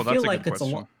 feel that's a like good it's a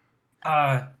question.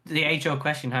 lot. the age-old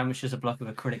question: how much does a block of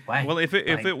acrylic weigh? Well, if Like,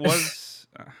 it was,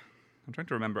 I'm trying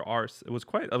to remember ours. It was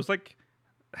quite. It was like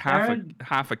half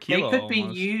a they kilo. could be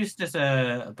almost. used as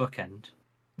a bookend.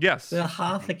 Yes. They're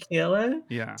half a kilo.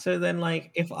 Yeah. So then,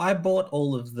 like, if I bought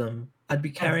all of them, I'd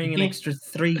be carrying an extra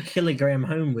 3 kilogram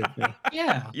home with me.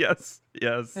 Yeah. Yes.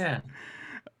 Yes. Yeah.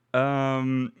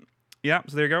 Yeah.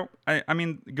 So there you go. I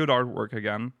mean, good artwork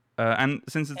again. And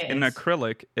since it's It in is.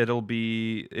 acrylic,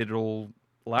 it'll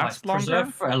last longer.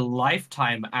 Preserved for a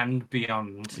lifetime and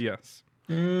beyond. Yes.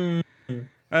 Mm,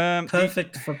 The-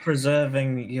 perfect for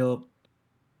preserving your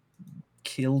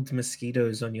killed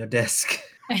mosquitoes on your desk.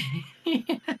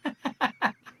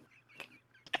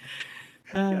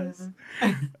 Yes.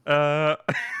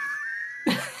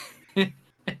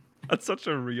 That's such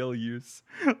a real use.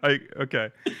 Okay.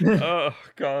 Oh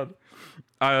God.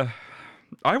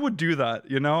 I would do that,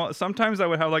 you know? Sometimes I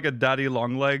would have like a daddy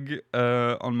long leg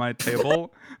on my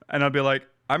table and I'd be like,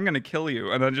 I'm gonna kill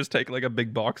you, and then just take like a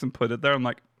big box and put it there. I'm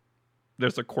like,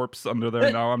 there's a corpse under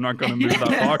there now. I'm not gonna move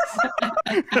that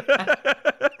box.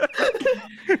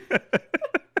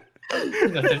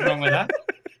 Nothing wrong with that.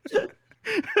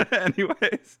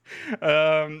 Anyways,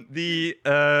 the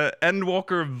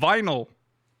Endwalker vinyl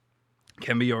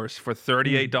can be yours for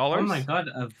 $38. Oh my god,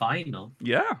 a vinyl.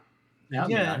 Yeah, That'd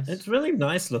be Yeah, nice. it's really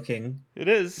nice looking. it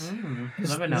is.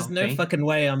 Love an There's no LP. fucking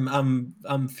way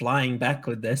I'm flying back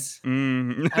with this.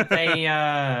 Have they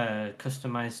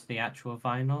customized the actual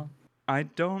vinyl, I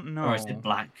don't know. or is it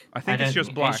black? I think it's don't- just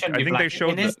it black. shouldn't I be think they black. showed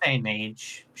in this that- day and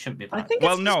age. Shouldn't be I black. think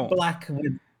Well, it's just no. black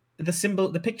with the symbol.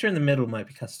 The picture in the middle might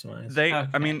be customized. They, I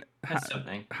Okay, mean, that's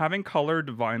something. having colored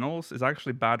vinyls is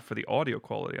actually bad for the audio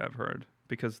quality. I've heard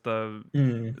because the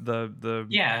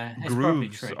Yeah, it's probably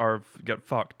grooves true. get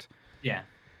fucked. Yeah,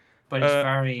 but it's Uh,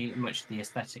 very much the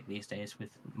aesthetic these days with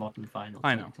modern vinyl.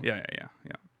 I know. Yeah.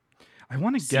 I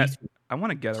want to get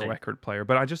a Same. record player,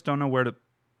 but I just don't know where to.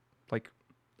 Like,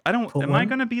 I don't. Put Am I one?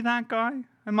 gonna be that guy?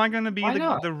 Am I gonna be Why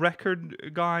not? the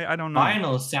record guy? I don't know.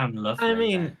 Vinyls sound lovely. I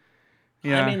mean,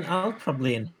 Yeah. I mean, I'll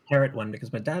probably inherit one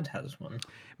because my dad has one.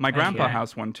 My grandpa yeah.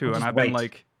 has one too, I'll and just I've been wait.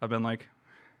 like,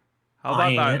 how about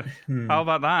Buying that? it. Hmm. How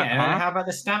about that? yeah, huh? how about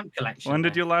the stamp collection? When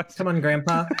did then? you last? Come on,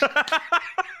 Grandpa.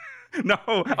 No,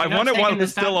 I not want it while taking the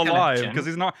he's still stamp alive collection- because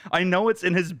he's not. I know it's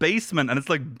in his basement and it's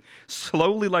like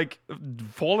slowly like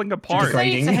falling Just apart.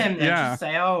 say it to him then. Yeah. Just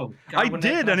say, "Oh, I wanna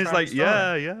did, take and he's that like, from yeah,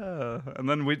 store." yeah, and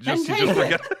then he Then just take it.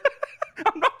 forget.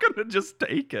 I'm not gonna just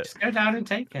take it. Just go down and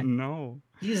take it. No,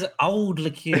 He's old,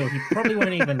 Lakil. He probably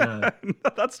won't even know.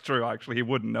 that's true. Actually, he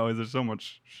wouldn't know. There's so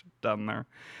much shit down there.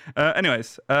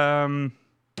 Anyways,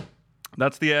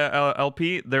 That's the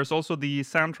LP. There's also the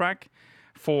soundtrack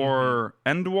for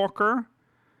Endwalker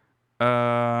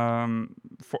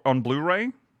on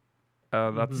Blu-ray.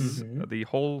 That's the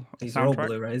whole These are all soundtrack.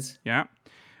 Blu-rays. Yeah.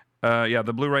 Yeah,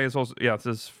 the Blu-ray is also this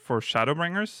is for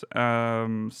Shadowbringers,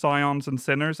 Scions and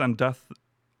Sinners, and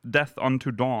Death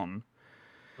Unto Dawn.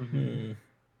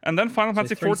 And then Final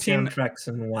Fantasy Three 14 soundtracks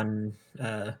and one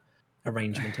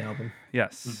arrangement album.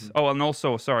 Yes. Oh, and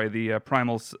also, sorry, the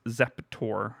Primal's Zep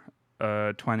Tour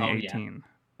 2018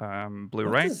 What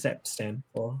Blu-ray. does ZEP stand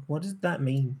for? What does that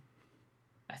mean?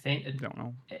 I think Don't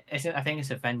know. I think it's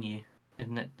a venue,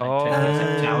 isn't it? Oh. It's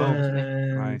a tower, isn't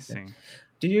it? I see.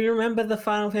 Do you remember the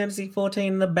Final Fantasy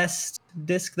 14, the best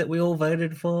disc that we all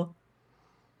voted for?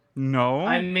 No.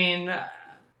 I mean,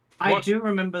 I What? do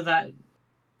remember that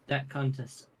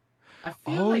contest. I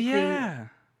feel Oh like yeah.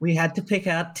 We had to pick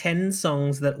out 10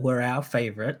 songs that were our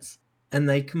favorites, and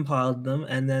they compiled them,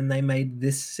 and then they made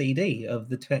this CD of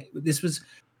the. This was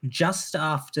just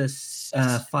after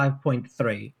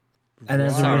 5.3, and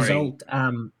as a Sorry. result,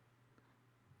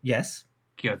 yes.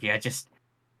 Georgie, I just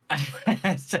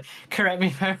correct me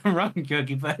if I'm wrong,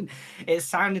 Georgie, but it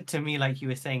sounded to me like you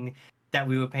were saying that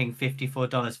we were paying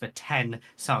 $54 for 10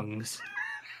 songs.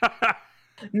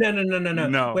 No.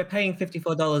 No. We're paying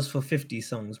 $54 for 50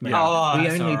 songs, man. Oh, we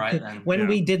that's only all right then. when Yeah.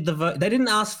 we did the vote, they didn't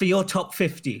ask for your top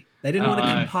 50. They didn't want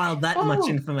to Oh. compile that much Oh.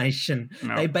 information.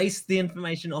 No. They based the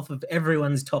information off of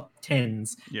everyone's top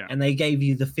 10s, Yeah. and they gave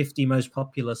you the 50 most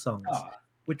popular songs,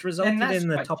 which resulted that's in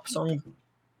the quite top cheap. song.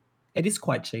 It is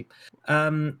quite cheap.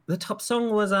 The top song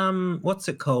was what's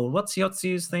it called? What's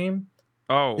Yotsu's theme?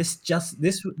 Oh.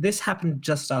 This happened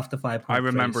just after 5.3. I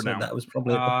remember so now. That was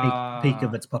probably at the peak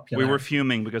of its We popularity. were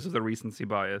fuming because of the recency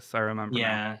bias. I remember.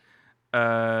 Yeah.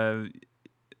 Now.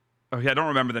 Oh yeah, I don't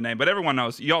remember the name, but everyone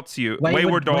knows Yotsu,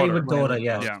 Wayward Daughter. Wayward Daughter,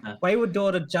 yeah. Yeah. Wayward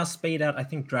Daughter just beat out, I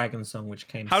think, Dragon Song, which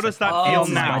came. How does second. that feel Oh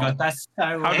my now? God, that's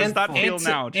so How does that awful. feel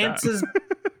now, chat? Answers.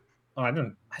 Oh, I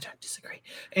don't disagree.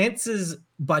 Answers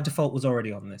by default was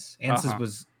already on this. Answers Uh-huh.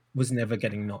 was never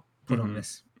getting not put on Mhm.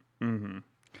 this. Mm-hmm.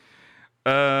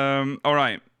 All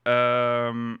right.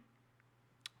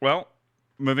 Well,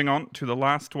 moving on to the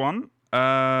last one.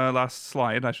 Last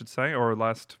slide, I should say, or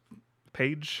last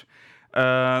page.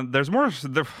 There's more.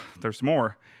 There's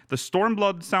more. The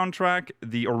Stormblood soundtrack,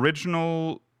 the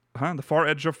original, The Far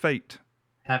Edge of Fate,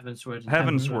 Heavensward.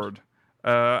 Heavensward,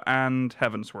 and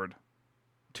Heavensward.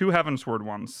 2 Heavensward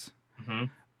ones. Mhm.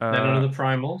 Uh, Then another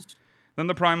Primals. Then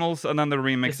the Primals, and then the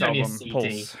remix It's only a album, CD.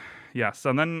 Pulse. Yes,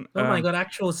 and then... Oh my god,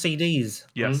 actual CDs.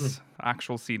 Yes,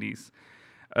 actual CDs.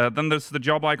 Then there's the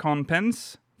Job Icon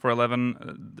pins for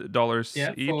 $11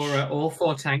 Yeah, each. for all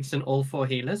 4 tanks and all 4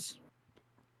 healers.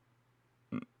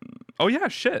 Oh yeah,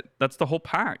 shit. That's the whole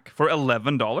pack. For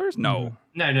 $11? No.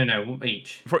 No,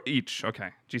 each. For each. Okay.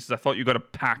 Jesus, I thought you got a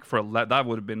pack for that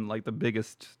would have been like the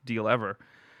biggest deal ever.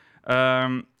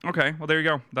 Okay, well there you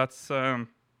go. That's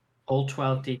All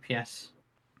 12 DPS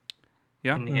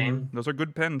yeah. in the game. Those are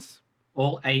good pins.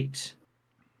 All 8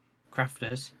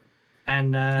 crafters.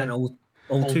 And all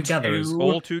two gatherers.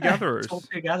 All two gatherers. all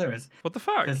 2 gatherers. What the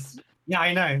fuck? 'Cause- yeah,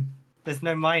 I know. There's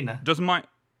no miner.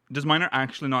 Does Miner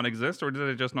actually not exist, or did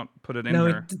they just not put it in No,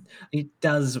 here? it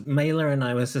does. Mailer and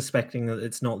I were suspecting that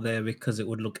it's not there because it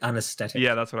would look unaesthetic.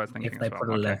 Yeah, that's what I was thinking If they as well. put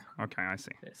it Okay. there. Okay, I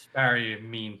see. It's very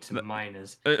mean to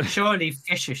miners. Uh, Surely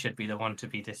Fisher should be the one to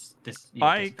be this.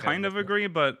 I kind of agree,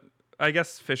 but I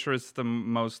guess Fisher is the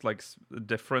most like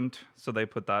different, so they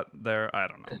put that there. I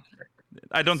don't know.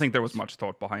 I don't think there was much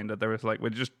thought behind it. There was like, we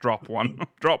just drop one,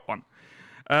 drop one.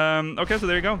 Okay, so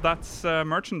there you go. That's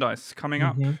merchandise coming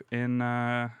up in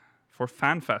for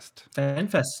FanFest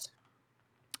FanFest.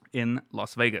 in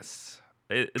Las Vegas.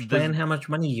 Plan how much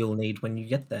money you'll need when you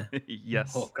get there.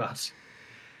 Yes. Oh god.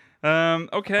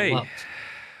 Okay. A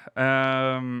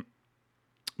lot.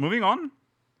 Moving on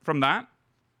from that,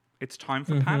 it's time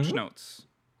for patch notes.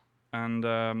 And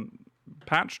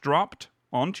patch dropped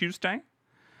on Tuesday.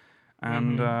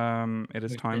 And it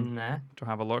is We've time been there. to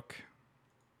have a look.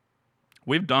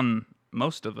 We've done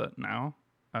most of it now.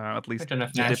 At least done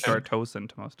a dipped fair our toes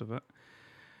into most of it.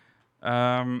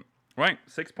 Right,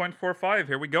 6.45.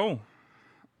 Here we go.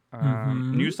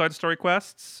 New side story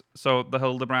quests. So the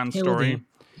Hildebrand story.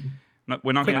 No,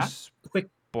 we're not going to Quick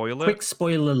spoil it. quick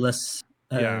spoilerless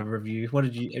Yeah. review. What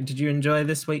did you enjoy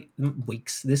this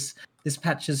this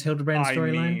patch's Hildebrand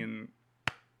storyline?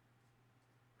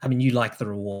 I mean, you like the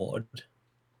reward.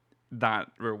 That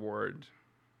reward.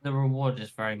 The reward is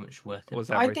very much worth it. Was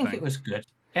But I think everything. it was good.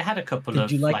 It had a couple Did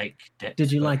of you like- dips.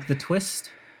 Did you but- like the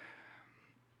twist?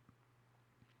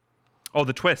 Oh,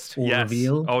 the twist. Or yes.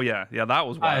 reveal? Oh, yeah. Yeah, that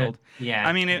was wild. Yeah.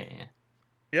 I mean, yeah.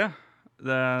 Yeah.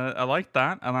 I liked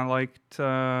that, and I liked.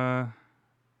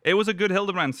 It was a good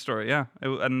Hildebrand story, yeah,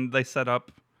 and they set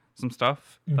up some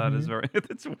stuff that is very.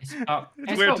 It's weird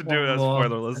to do a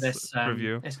spoilerless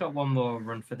review. It's got one more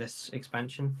run for this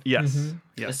expansion. Yes, Mhm.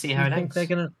 yes. Let's see how it ends.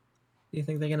 Do you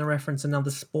think they're gonna reference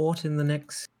another sport in the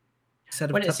next set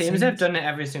of Well, it seems they've cutscenes? done it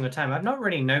every single time. I've not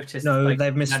really noticed. No, like,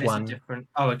 they've missed that is a one. different.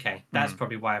 Oh, okay. That's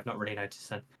probably why I've not really noticed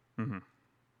then.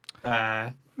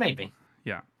 Mhm. Maybe.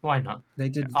 Yeah. Why not? They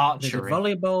did Archery.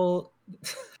 volleyball.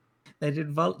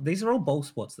 These are all ball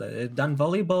sports though. They've done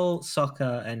volleyball,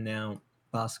 soccer, and now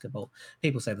basketball.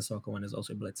 People say the soccer one is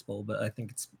also blitzball, but I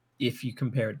think it's if you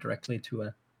compare it directly to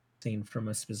a scene from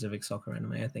a specific soccer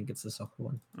anime, I think it's the soccer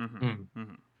one.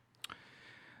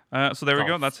 So there we go.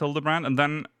 Golf. That's Hildebrand, and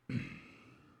then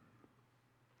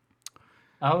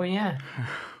Oh yeah,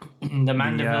 the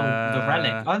Mandeville, the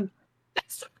relic. Oh,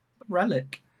 that's the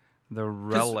relic. the 'Cause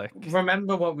relic.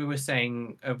 Remember what we were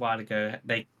saying a while ago?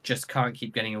 They just can't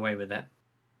keep getting away with it.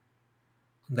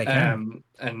 They can.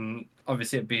 And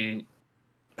obviously it'd be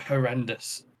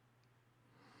horrendous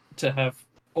to have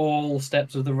all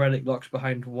steps of the relic locked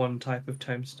behind one type of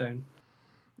tombstone.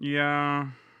 Yeah,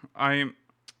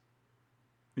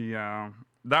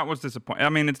 that was disappointing. I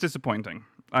mean, it's disappointing.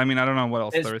 I mean, I don't know what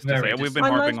else It's there is to say. very We've been I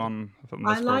harping liked- on this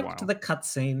I for a liked while. the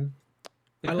cutscene.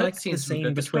 I The liked the cutscenes were scene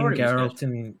good, the between story was good. Geralt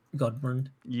and Godbrand.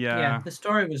 Yeah, The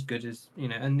story was good,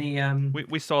 and the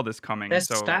we saw this coming. there's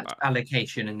So stat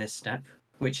allocation in this step,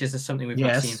 which is something we've not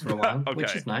Yes. seen for a while, which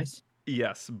Okay. is nice.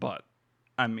 yes, but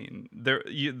I mean, Oh,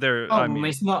 I mean,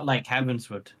 it's not like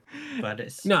Heavenswood, but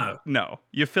it's No, no,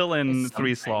 you fill in It's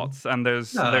 3 something. slots, and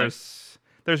No.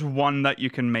 there's one that you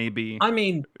can maybe I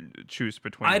mean, choose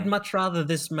between. I'd much rather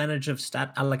this manage of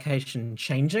stat allocation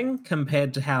changing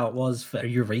compared to how it was for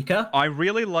Eureka. I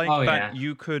really like Oh, that yeah.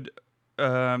 you could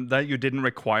that you didn't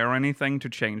require anything to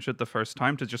change it the first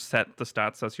time, to just set the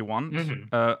stats as you want.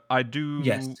 Mhm. I do.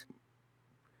 Yes.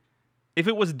 If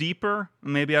it was deeper,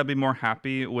 maybe I'd be more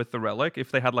happy with the relic.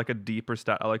 If they had like a deeper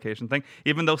stat allocation thing,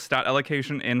 even though stat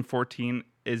allocation in 14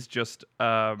 is just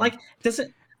Like, does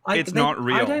it? it's not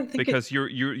real I don't think because you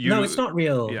No, it's not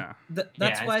real. Yeah. That's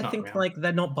Yeah, why it's I not think real. like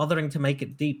they're not bothering to make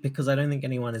it deep because I don't think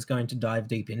anyone is going to dive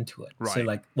deep into it. So Right.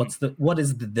 like, what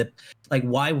is the like?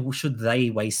 Why should they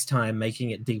waste time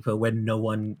making it deeper when no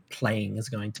one playing is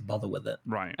going to bother with it?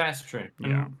 Right. That's true.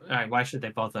 Yeah. Why should they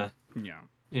bother? Yeah.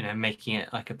 Making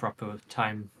it like a proper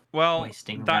time Well,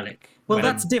 wasting that relic. Well, when-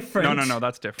 that's different. no,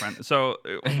 that's different. So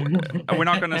we're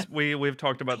not gonna. We've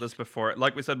talked about this before.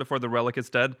 Like we said before, the relic is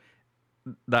dead.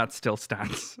 That still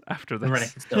stands after the relic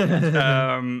this. is still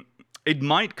there. It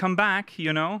might come back. I They've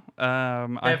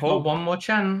got hope. one more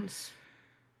chance.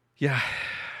 Yeah.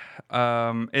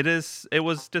 It is. It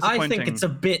was I disappointing. think it's a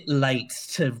bit late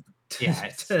to Yeah,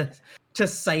 it's- to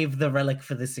save the relic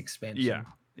for this expansion.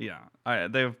 Yeah.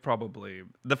 They've probably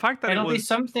the fact that It'll it be was.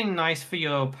 something nice for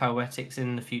your poetics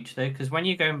in the future, though, because when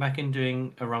you're going back and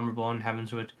doing A Realm Reborn,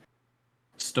 Heavenswood,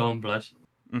 Stormblood,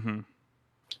 Mhm.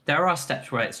 there are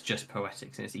steps where it's just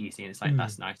poetics and it's easy and it's like,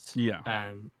 that's nice. Yeah.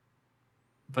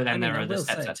 But then I mean, there I are other will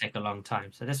steps say- that take a long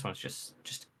time. So this one's just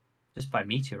by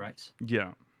meteorites.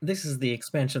 Yeah. This is the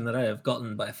expansion that I have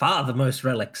gotten by far the most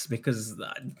relics because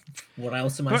what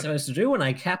else am I But- supposed to do when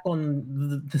I cap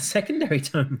on the secondary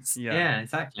tomes? Yeah.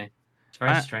 Exactly. It's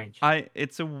very strange.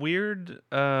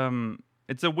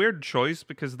 It's a weird choice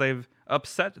because they've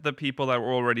upset the people that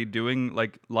were already doing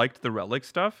liked the relic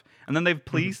stuff, and then they've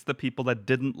pleased the people that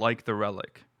didn't like the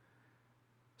relic.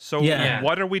 So Yeah.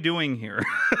 what are we doing here?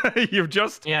 You've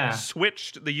just Yeah.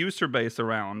 switched the user base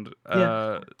around.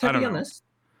 To I don't be know. honest,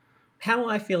 how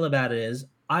I feel about it is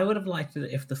I would have liked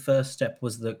it if the first step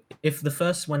was if the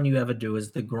first one you ever do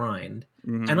is the grind.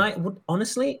 Mhm. And I would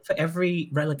honestly, for every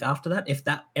relic after that, if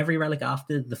every relic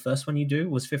after the first one you do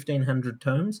was 1,500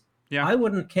 tomes, Yeah. I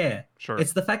wouldn't care. Sure.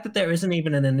 It's the fact that there isn't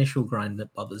even an initial grind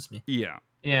that bothers me. Yeah.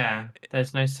 Yeah,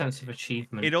 there's no sense of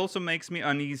achievement. It also makes me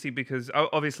uneasy because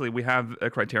obviously we have a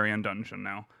Criterion dungeon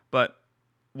now, but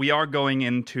we are going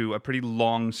into a pretty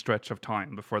long stretch of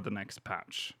time before the next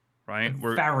patch, right?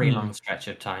 Very long stretch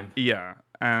of time. Yeah,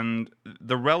 and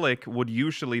the relic would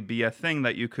usually be a thing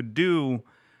that you could do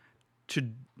to,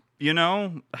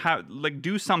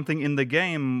 do something in the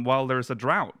game while there's a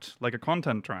drought, like a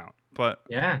content drought. But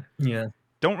Yeah.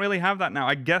 don't really have that now.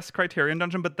 I guess Criterion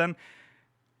Dungeon, but then,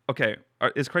 okay,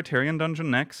 is Criterion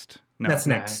Dungeon next? No. That's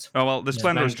next. Oh well, the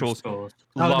Splendor Splendor Jewels. Scrolls.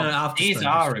 Oh, Love, no, after These Splendor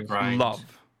are a Scrolls. grind.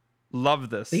 love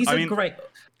this. These I are mean, great.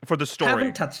 for the story.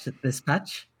 Haven't touched it this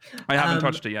patch. I haven't Um,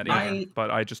 touched it yet either, but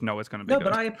I just know it's going to be No, good.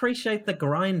 but I appreciate the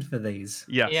grind for these.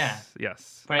 Yes, Yeah.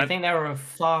 yes. But I And think there are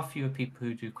far fewer people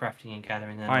who do crafting and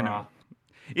gathering than I there know. are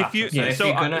If you So if so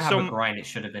you're gonna have so a grind, it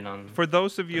should have been on. for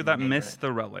those of you the that main miss relic.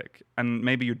 the relic and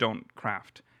maybe you don't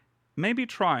craft, maybe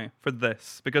try for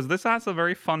this because this has a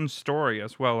very fun story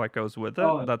as well that goes with it.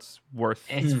 Oh, That's worth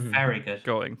It's Mhm. very good.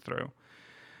 going through.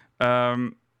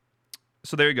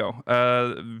 So there you go.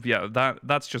 Yeah,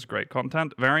 that's just great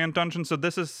content. Variant dungeon. So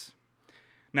this is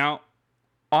now.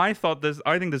 I think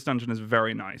this dungeon is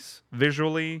very nice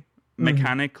visually,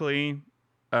 mechanically,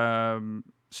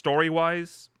 story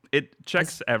wise. It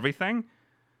checks everything,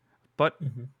 but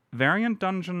Variant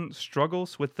Dungeon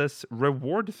struggles with this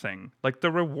reward thing. Like the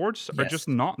rewards are just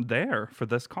Yes. not there for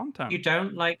this content. You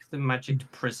don't like the magic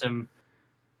prism.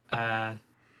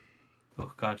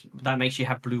 Oh god, that makes you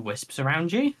have blue wisps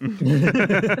around you.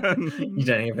 You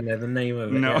don't even know the name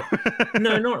of it. No. yet.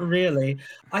 No, not really.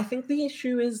 I think the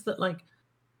issue is that like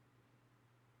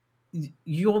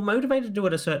you're motivated to do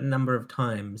it a certain number of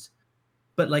times,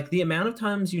 but like the amount of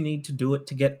times you need to do it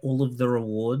to get all of the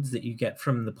rewards that you get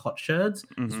from the potsherds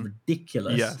is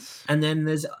ridiculous. Yes. And then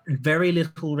there's very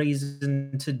little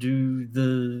reason to do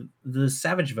the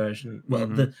savage version. Well,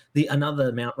 the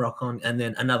another Mount Rockon and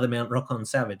then another Mount Rockon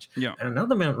savage. Yeah. And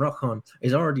another Mount Rockon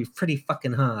is already pretty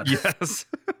fucking hard. Yes.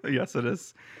 Yes, it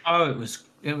is. Oh, it was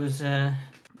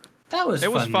that was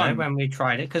It was fun, fun. though, when we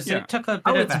tried it because Yeah. it took a bit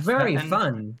Oh, of it's effort very and,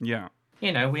 fun. Yeah.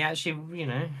 You know, we actually,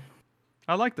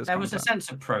 I like this there was a content.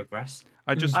 sense of progress.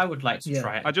 I just I would like to Yeah.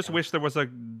 try it. I just again. wish there was a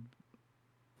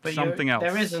But something else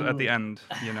there at isn't- the end,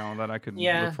 that I could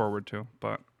Yeah. look forward to.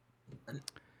 But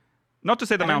not to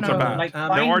say the I don't mounts are know, bad. like, there are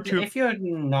find- two. If you're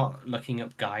not looking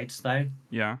up guides, though,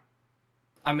 Yeah.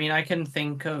 I mean, I can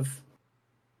think of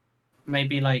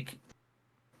maybe like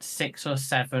 6 or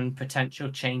 7 potential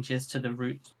changes to the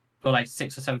route, or like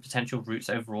 6 or 7 potential routes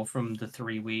overall from the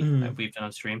 3 we've done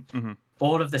on stream. Mhm.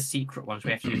 All of the secret ones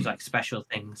we have to use like special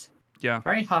things. Yeah.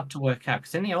 Very hard to work out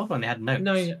because in the old one they had notes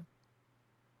No,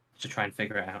 to try and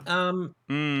figure it out.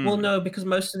 well, no, because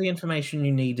most of the information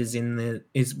you need is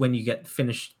when you get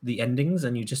finished the endings,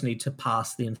 and you just need to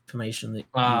pass the information that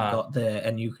you've got there,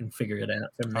 and you can figure it out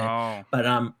from there. Oh. But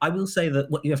I will say that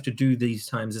what you have to do these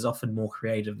times is often more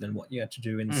creative than what you have to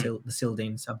do in the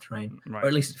Sildine subterrane, Right. or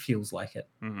at least it feels like it.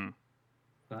 Mm-hmm.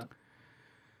 But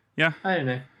Yeah. I don't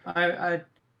know. I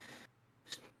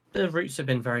the routes have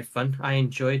been very fun. I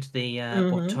enjoyed the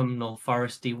autumnal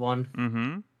foresty one.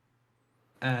 Mm-hmm.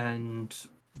 And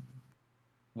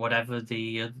whatever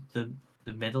the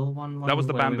middle one That was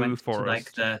the where we bamboo went to, like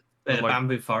forest. the Like-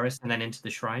 bamboo forest and then into the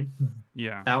shrine.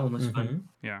 Yeah. That one was Mhm. fun.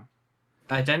 Yeah.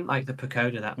 I didn't like the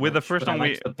pagoda that With the much, first but I one,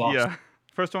 liked the boss. yeah.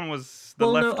 First one was the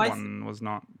Well, no, left I one was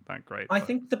not that great. I but-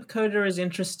 think the pagoda is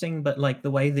interesting, but like the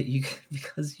way that you,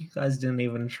 because you guys didn't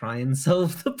even try and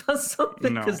solve the puzzle No.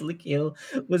 because Likil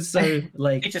was so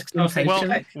like It just caused me-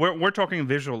 impatient. Well, we're talking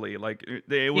visually. Like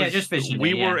it was. just visually,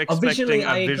 We yeah. were Oh, expecting visually,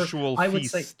 I a agree. visual I would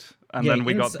say- feast, and yeah, then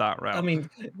we got ins- that route.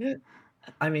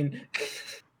 I mean,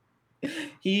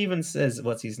 he even says,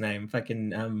 "What's his name?"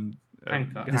 Fucking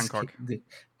Hancock. this Hancock.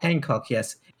 Hancock.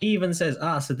 Yes, he even says,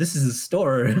 "Ah, so this is a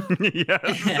story."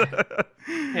 Yes.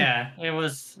 Yeah, it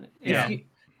was. Yeah,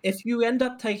 If you end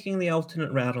up taking the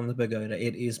alternate route on the pagoda,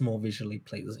 it is more visually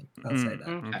pleasing. I'll say that.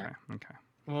 okay. Okay. Okay.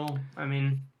 Well, I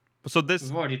mean, So this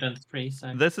we've already done 3,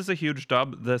 so this is a huge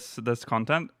dub. This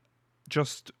content.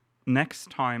 Just next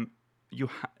time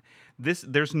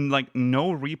there's like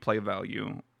no replay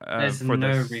value there's for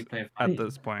no this replay. at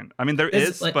this point. I mean, there There's,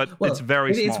 is, like- but well, it's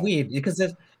very small. It's weird because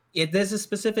there's a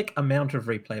specific amount of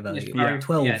replay value. Yeah.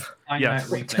 12. Yes.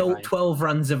 12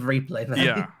 runs of replay value.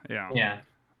 Yeah. Yeah.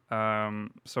 Yeah.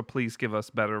 So please give us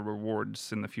better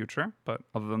rewards in the future. But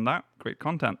other than that, great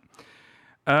content.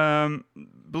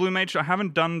 Blue Mage, I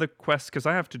haven't done the quest because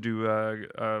I have to do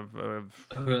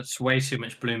It's way too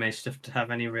much Blue Mage stuff to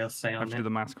have any real say I have on to it. do the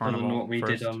Mass Other Carnival than what we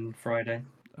first. did on Friday.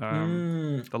 The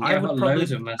I I've would got probably.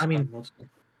 loads of Mass I mean, Carnivals.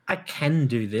 I can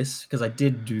do this because I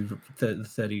did do the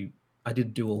 30. I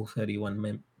did do all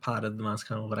 31 part of the Mask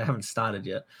Carnival, but I haven't started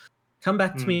yet. Come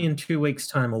back to me in 2 weeks'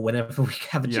 time or whenever we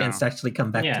have a Yeah. chance to actually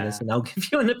come back to Yeah. this, and I'll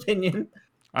give you an opinion.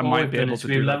 I All might we've be done able is to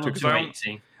we do that leveled too. to 'Cause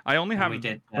 80. I only and have we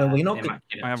did. Well, we're not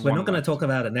Immaculate. I have We're one not going to left. talk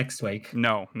about it next week.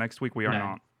 No, next week we are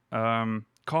No. not.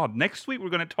 God, next week we're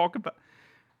going to talk about.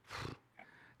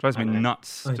 Drives me I know.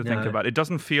 nuts I to think know. about. It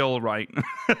doesn't feel right.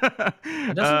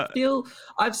 It doesn't feel.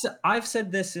 I've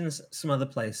said this in some other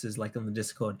places, like on the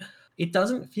Discord. It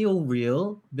doesn't feel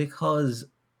real because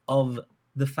of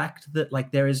the fact that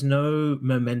like there is no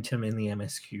momentum in the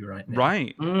MSQ right now.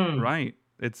 Right, Mm. right.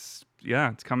 It's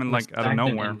coming It was like out of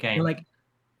stagnant nowhere. in-game. Like,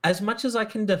 as much as I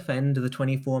can defend the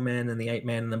 24-man and the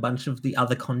 8-man and a bunch of the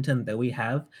other content that we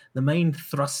have, the main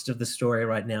thrust of the story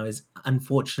right now is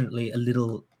unfortunately a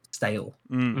little stale.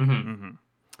 Mm, Mhm. mhm.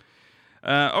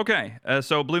 Okay,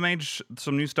 so Blue Mage,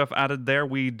 some new stuff added there.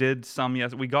 We did some,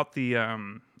 yes, we got the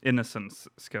Innocence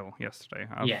skill yesterday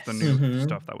of Yes. the new Mhm.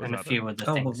 stuff that was And a added. few other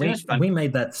Oh, things. but It was fun. we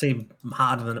made that seem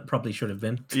harder than it probably should have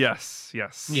been. Yes. Yeah.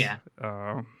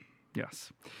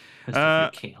 Yes. 'Cause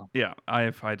of the kill. Yeah, I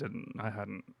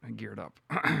hadn't geared up.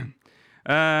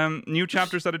 New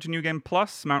chapters added to New Game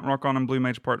Plus, Mount Rock-On and Blue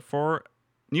Mage Part 4.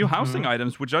 New housing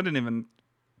items, which I didn't even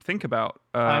think about.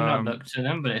 I've not looked at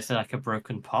them, but it's like a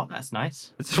broken pot. That's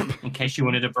nice. It's In case you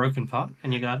wanted a broken pot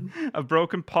in your garden. a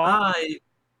broken pot.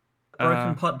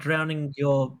 Broken pot drowning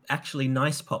your actually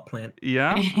nice pot plant.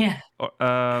 Yeah. Yeah.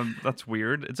 That's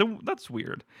weird. That's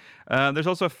weird. There's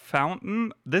also a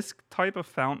fountain. This type of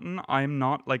fountain, I'm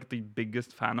not like the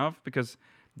biggest fan of because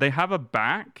they have a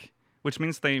back, which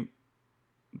means they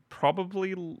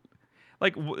probably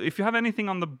like if you have anything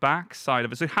on the back side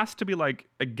of it, so it has to be like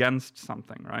against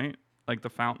something, right? Like the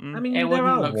fountain. I mean, It there wouldn't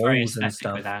are look very walls and aesthetic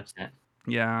stuff. without it.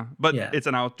 Yeah, but Yeah. it's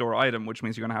an outdoor item, which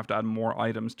means you're gonna have to add more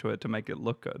items to it to make it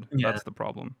look good. Yeah. That's the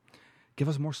problem. Give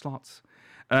us more slots.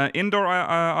 Indoor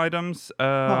items.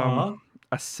 Aw.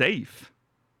 A safe.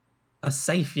 A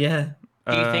safe, yeah.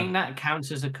 Do you think that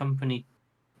counts as a company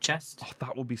chest? Oh,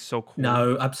 that would be so cool.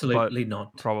 No, absolutely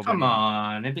not. Probably. Come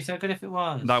not. on, it'd be so good if it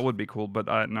was. That would be cool, but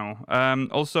no.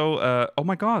 Also, oh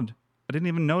my god, I didn't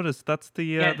even notice. That's the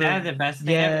Yeah, they're the best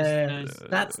thing ever. Yeah, It's those-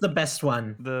 that's the best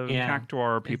one. the Yeah.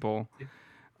 Cactuar people.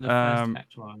 the first um,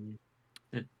 Cactuar.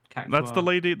 The Cactuar. That's the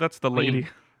lady. That's the Queen.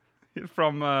 lady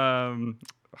from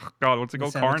God, what's it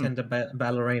called? Karn. Salvatenda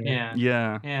ballerina. Yeah.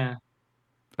 Yeah.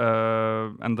 Yeah.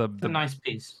 And It's a the nice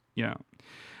piece. yeah.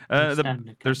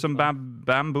 Standard There's some Cactuar.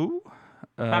 bamboo.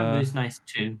 Bamboo's nice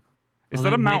too. Is that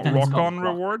a Although Mount Nathan's got Rock-On the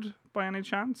rock. reward by any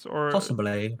chance, or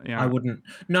Possibly. Yeah. I wouldn't.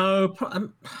 No,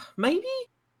 maybe.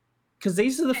 Because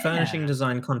these are the furnishing Yeah.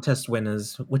 design contest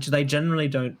winners, which they generally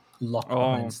don't lock Oh,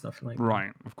 behind stuff like that.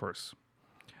 right? Of course.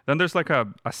 Then there's like a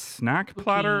snack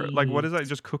platter. Like what is that?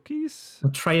 Just cookies? A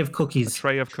tray of A cookies.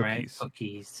 tray of Tray cookies.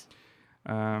 cookies.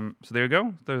 So there you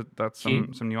go. That's some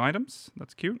Cute. new items.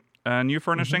 That's cute. New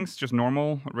furnishings, just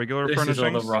normal, regular This is all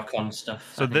furnishings. the rock-on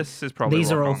stuff. So I think. this is probably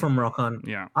These are all Rock-On. from Rock On.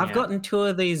 Yeah. I've Yeah. gotten 2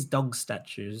 of these dog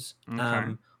statues.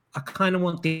 Okay. I kind of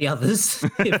want the others.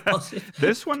 if possible.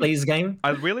 This one, Please, game. I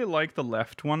really like the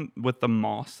left one with the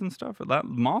moss and stuff. That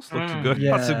moss looks Mm, good.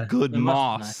 That's a yeah. good The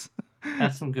moss moss.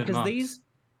 That's some good Because marks. these,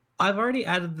 I've already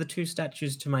added the 2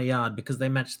 statues to my yard because they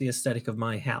match the aesthetic of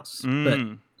my house.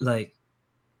 Mm. But like,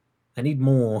 I need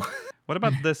more. What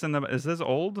about this? Is this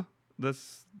old?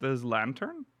 This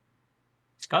lantern?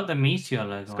 It's got the meteor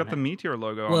logo. It's got the on it. meteor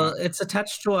logo Well, on it, it's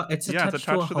attached to a. It's Yeah, it's attached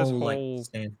to a attached to this whole whole- like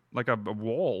stand. like a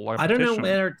wall. Like a I don't know petition.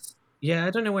 where it's. Yeah,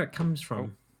 I don't know where it comes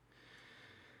from.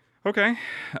 Okay.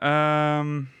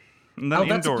 And then Oh,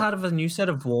 that's a indoor. part of a new set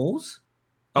of walls.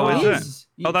 Oh, is it it? is.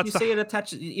 Oh, If that's you the- see it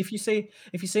attached. If you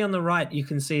see on the right, you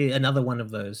can see another one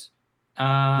of those.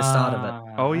 The start of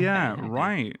it. Oh okay, yeah, okay.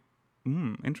 right.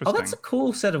 Oh, Interesting. that's a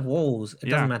cool set of walls. It Yeah.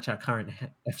 doesn't match our current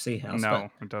FC house, but No,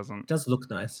 it it doesn't. does look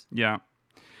nice. Yeah.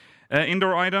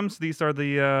 Indoor items. These are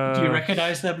the. Do you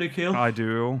recognize that blue kill? I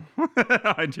do.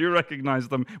 I do recognize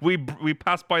them. We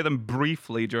passed by them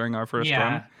briefly during our first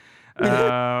Yeah.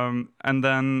 run. And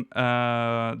then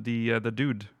the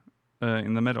dude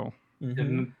in the middle. The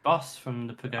Mhm. boss from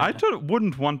the pagoda. I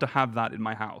wouldn't want to have that in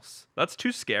my house. That's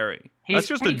too scary. He's That's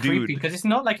just a pretty creepy dude. because it's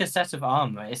not like a set of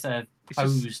armor. It's a It's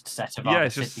just- posed set of Yeah, armor.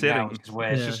 it's just sitting down, sitting. which is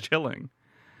weird. It's just chilling.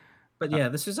 But yeah,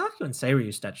 the Suzaku and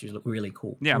Seiryu statues look really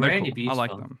cool. Yeah, they're Really cool. I like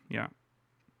beautiful. them. Yeah.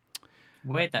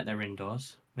 Weird that they're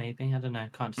indoors. Maybe I don't know.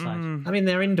 Can't decide. Mm, I mean,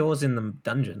 they're indoors in the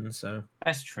dungeon, so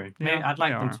That's true. Yeah, Maybe I'd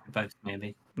like they them are. to be both.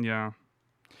 Maybe. yeah.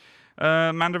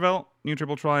 Manderville, new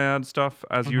triple triad stuff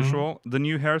as Mhm. usual. The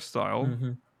new hairstyle.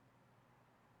 mhm.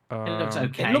 It looks Um,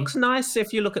 okay. it looks nice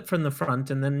if you look at it from the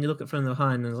front, and then you look at it from the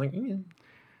behind, and it's like,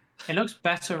 It looks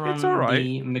better on It's alright.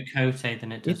 the Mikote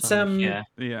than it does It's, on the Shia.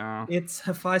 Yeah. it's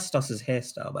Hephaestus's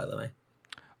hairstyle, by the way.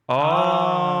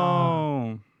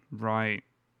 Oh, right.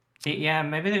 Yeah,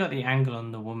 maybe they got the angle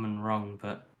on the woman wrong,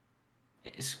 but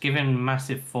it's given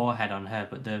massive forehead on her,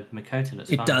 but the Mikote looks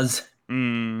It fine. does.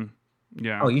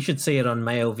 Yeah. Oh, you should see it on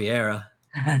Mayo Vieira.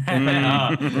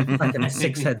 Mm. Fucking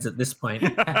 6 heads at this point. New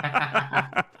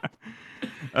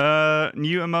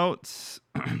emotes.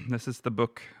 This is the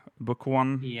book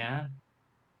one. Yeah,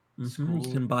 Mhm,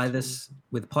 You can buy this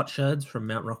with pot sherds from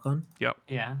Mount Rock-On.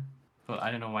 yeah. But I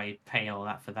don't know why you'd pay all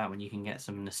that for that when you can get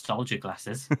some nostalgia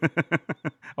glasses.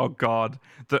 Oh God,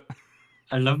 the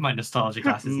I love my nostalgia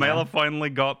glasses. now. Mela finally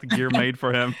got the gear made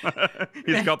for him.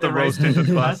 He's got the The rose rose-tinted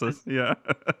tinted glasses. Yeah.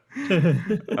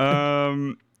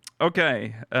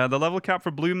 Okay. The level cap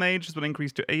for Blue Mage has been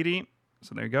increased to 80.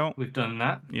 So there you go. We've done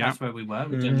that. Yeah. That's where we were.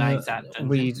 We've done that exact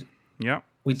dungeon. Yeah.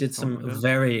 We did Totally some did.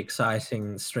 very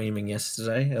exciting streaming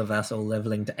yesterday of us all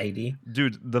leveling to 80.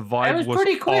 Dude, the vibe was was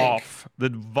pretty quick. off. The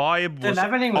vibe The was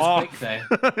leveling was off. quick,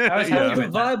 though. I was Yeah. happy The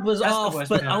with that. vibe was That's the off, worst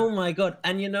but part. oh my god!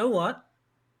 And you know what?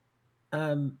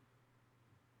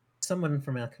 Someone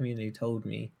from our community told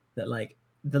me that like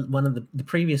one of the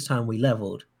previous time we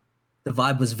leveled, the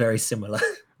vibe was very similar.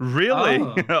 Really?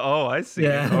 Oh. Oh, I see.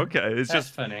 Yeah. Okay, it's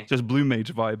That's just funny. blue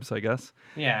mage vibes, I guess.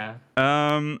 Yeah.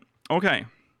 Okay.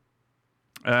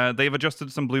 They've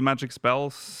adjusted some blue magic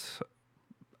spells.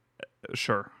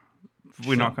 Sure.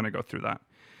 We're not going to go through that.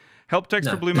 Help text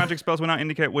for No. blue magic spells will not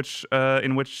indicate with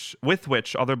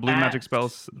which other blue magic That's-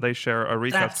 spells they share a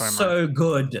recast That's timer. so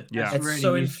good. Yeah. It's really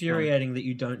so useful. infuriating that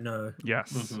you don't know.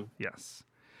 Yes. Mhm. Yes.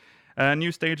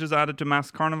 New stages added to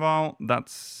Mask Carnival.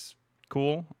 That's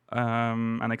cool.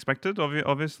 And expected,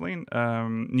 obviously.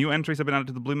 New entries have been added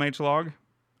to the Blue Mage log.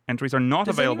 Entries are not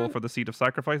Does available anyone- for the Seat of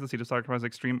Sacrifice, the Seat of Sacrifice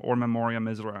Extreme, or Memoria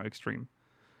Misra Extreme.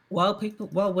 While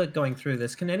we're going through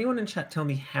this, can anyone in chat tell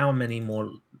me how many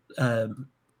more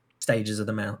stages of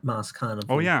the Mask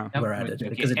Carnival Oh, yeah. were Nope, added? okay.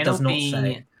 Because it It'll does not be-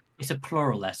 say. It's a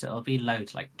plural letter. It'll be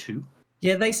loads, like 2.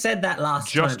 Yeah, they said that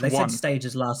last Just time. They one. said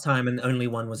stages last time, and only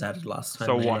one was added last time.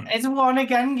 So They- one. It's 1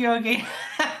 again, Yogi.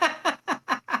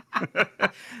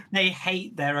 They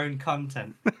hate their own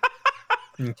content.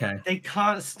 Okay. They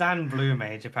can't stand Blue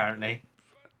Mage, apparently.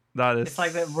 That is. It's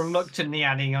like they're reluctantly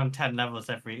adding on 10 levels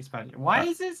every expansion. Why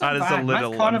is it so That is bad? a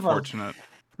little unfortunate.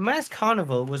 Mask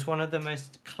Carnival was one of the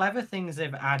most clever things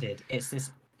they've added. It's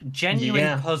this genuine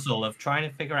Yeah. puzzle of trying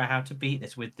to figure out how to beat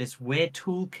this with this weird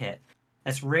toolkit.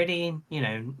 That's really,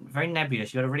 very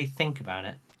nebulous. You got to really think about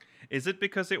it. Is it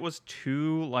because it was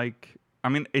too like? I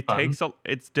mean, it Fun. takes a.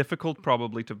 It's difficult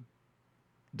probably to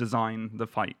design the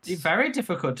fights. It's very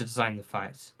difficult to design the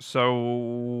fights.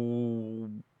 So,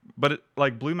 but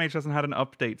like Blue Mage hasn't had an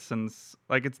update since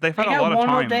like they've They had a got lot of one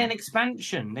time. more day an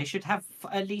expansion. They should have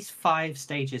at least 5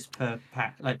 stages per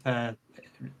pack, like per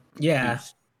Yeah.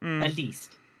 boost. Mm, At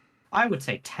least. I would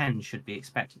say 10 should be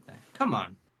expected though. Come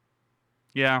on.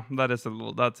 yeah,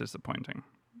 that's disappointing.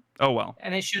 Oh well.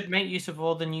 And it should make use of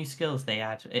all the new skills they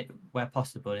add where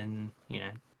possible in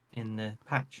the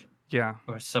patch. Yeah,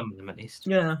 Or some of them at least.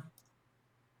 Yeah.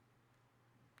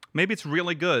 maybe it's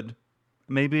really good.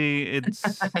 Maybe it's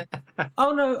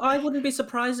Oh no, I wouldn't be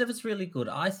surprised if it's really good.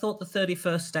 I thought the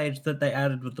 31st stage that they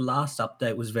added with the last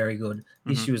update was very good.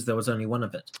 The issue is there was only one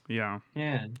of it. yeah.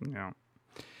 Yeah.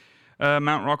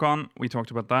 Mount Rockon, we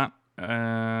talked about that.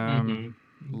 Mhm.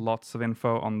 Lots of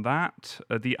info on that.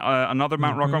 Another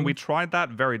Mount Rockon, we tried that.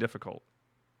 Very difficult.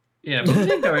 Yeah, but we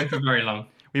didn't go in for very long.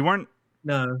 We weren't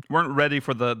No. ready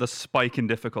for the spike in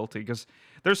difficulty because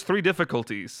there's 3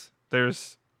 difficulties.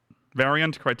 There's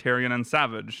variant, criterion, and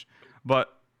savage.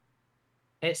 But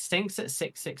It stinks at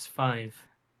 665,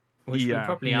 which we Yeah.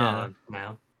 probably Yeah. are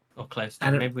now, or close to.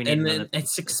 And, Maybe we need and another.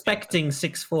 it's expecting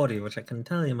 640, which I can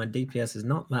tell you my DPS is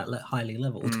not that highly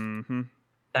leveled. mhm,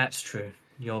 That's true.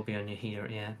 You'll be on your hero,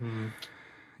 yeah. Yeah,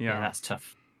 yeah. that's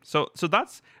tough. So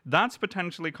that's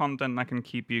potentially content that can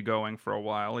keep you going for a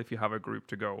while if you have a group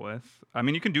to go with. I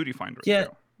mean, you can duty finder. Yeah.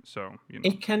 Too, so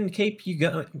It can keep you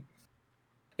going.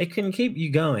 It can keep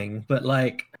you going, but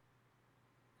like,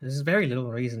 there's very little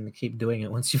reason to keep doing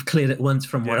it once you've cleared it once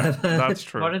from what yeah, I've heard. that's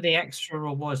true. What are the extra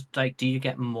rewards? Like, do you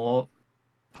get more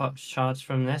pop shards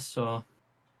from this, or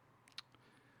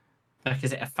like,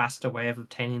 is it a faster way of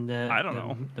obtaining I don't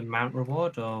know. the mount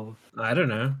reward, or I don't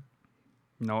know.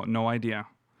 No idea.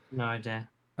 no idea?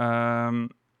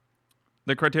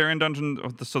 The Criterion Dungeon,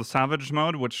 the Savage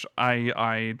mode, which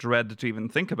I dread to even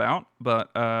think about,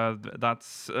 but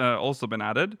that's also been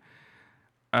added.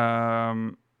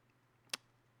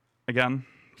 Again,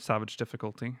 Savage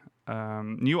difficulty.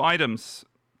 New items.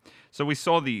 So we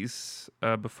saw these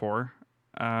before.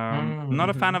 Not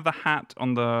a fan of the hat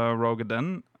on the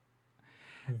Rogadin.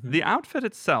 The outfit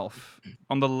itself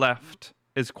on the left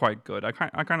is quite good. I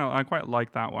quite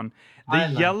like that one. The I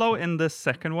like yellow in the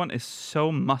second one is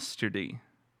so mustardy.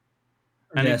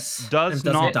 And Yes, it does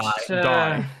it not doesn't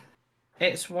die.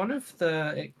 It's one of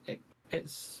the.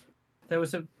 It's there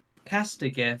was a caster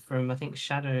gear from I think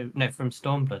from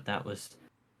Stormblood that was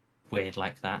weird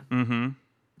like that. Mm-hmm.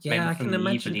 Yeah, Maybe I from can the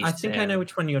imagine. I Evilise think I know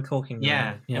which one you're talking about.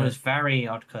 Yeah, it was very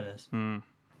odd colours. Mm.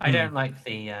 I don't like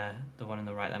the one on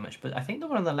the right that much, but I think the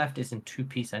one on the left is in 2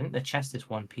 pieces. I think the chest is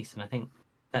 1 piece, and I think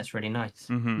that's really nice.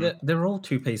 Mm-hmm. They're all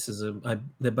 2 pieces.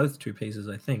 They're both 2 pieces,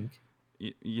 I think.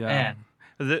 Yeah.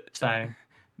 So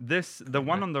The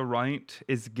one on the right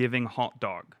is giving hot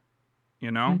dog.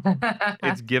 You know,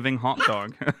 it's giving hot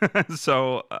dog.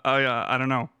 So I don't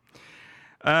know.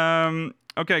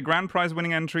 Okay, grand prize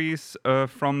winning entries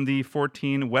from the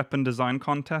 14 weapon design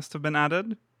contest have been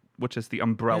added, which is the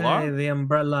umbrella, Yay, the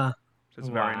umbrella. which is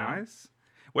very Wow. nice.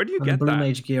 Where do you And get Blue that?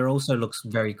 Mage gear also looks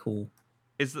very cool.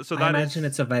 So I that imagine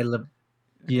is it's available.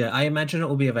 Yeah, I imagine it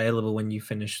will be available when you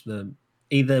finish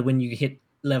either when you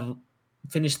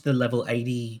finish the level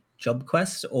 80 job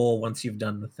quest, or once you've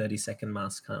done the 30-second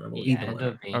mask carnival. Yeah, Either way.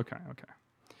 it'll be. okay.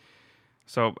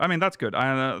 So I mean that's good.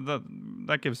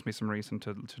 That gives me some reason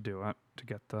to do it, to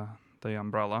get the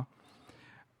umbrella.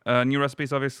 New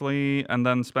recipes, obviously, and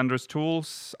then Spender's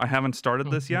tools. I haven't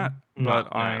started this yet, but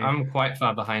No, I'm quite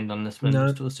far behind on the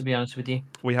Spender's tools, to be honest with you.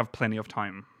 we have plenty of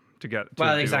time to get. To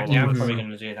Well, do exactly. All of I'm this. probably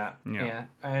going to do that. Yeah.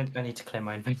 Yeah. I need to clear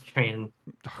my inventory and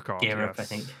Oh God, gear yes. up, I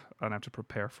think. I'd have to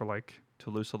prepare for to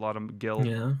lose a lot of gil.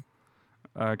 Yeah.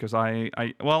 Because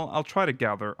I'll try to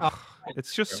gather.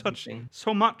 It's just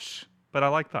so much, but I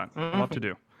like that. A lot to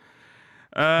do.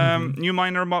 New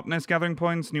minor botanist gathering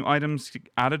points, new items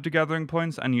added to gathering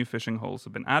points, and new fishing holes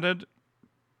have been added.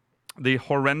 The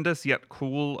horrendous yet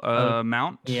cool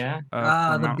mount. Yeah.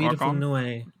 From The Mount beautiful Rockon.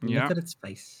 Nue. Yeah. Look at its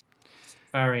face.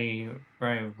 Very,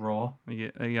 very raw.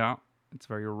 Yeah, it's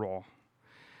very raw.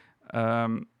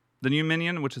 The new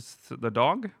minion, which is the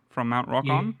dog from Mount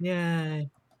Rockon. Yay.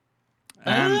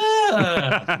 And,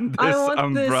 and I this want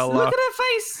umbrella. this. Look at her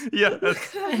face. Yes. Look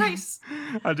at her face.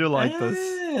 I do like this.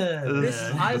 This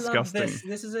is I disgusting. love this.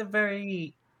 This is a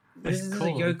It's a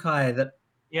cool. yokai that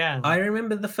Yeah. I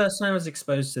remember the first time I was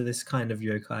exposed to this kind of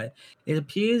yokai. It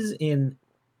appears in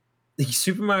the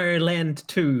Super Mario Land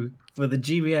 2 for the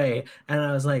GBA, and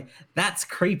I was like, that's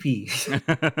creepy.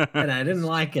 And I didn't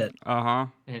like it. Uh-huh.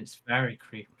 It's very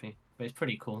creepy, but it's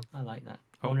pretty cool. I like that.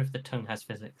 I wonder if the tongue has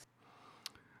physics.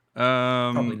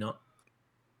 Probably not.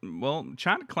 Well,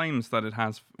 chat claims that it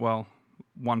has. Well,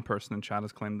 one person in chat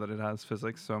has claimed that it has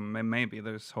physics, so maybe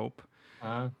there's hope.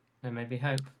 There may be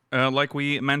hope. Like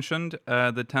we mentioned,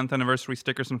 the 10th anniversary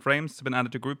stickers and frames have been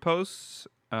added to group posts.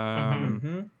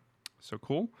 So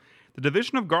cool. The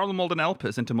division of Garlemald and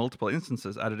Elpis into multiple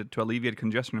instances added to alleviate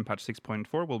congestion in patch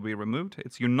 6.4 will be removed.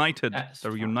 It's united.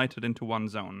 They're united into one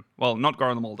zone. Well, not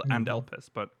Garlemald and Elpis,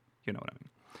 but you know what I mean.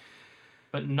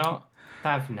 But not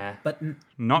Thavner. But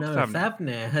Not no, Thavner.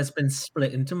 Thavner has been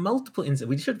split into multiple instances.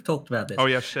 We should have talked about this. Oh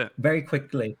yeah, shit. Very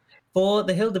quickly. For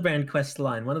the Hildebrand quest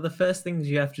line, one of the first things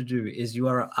you have to do is you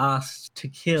are asked to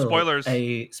kill Spoilers.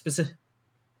 a specific.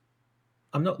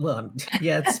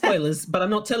 Yeah, it's spoilers, but I'm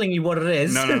not telling you what it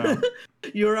is. No.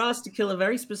 You're asked to kill a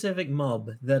very specific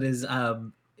mob that is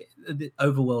the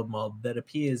overworld mob that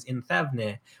appears in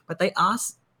Thavner, but they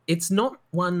ask. It's not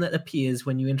one that appears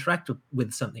when you interact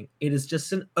with something. It is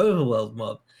just an overworld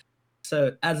mob.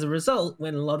 So as a result,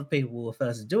 when a lot of people were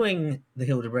first doing the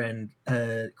Hildebrand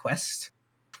quest,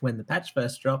 when the patch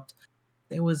first dropped,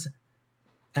 there was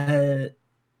a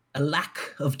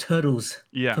lack of turtles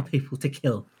for people to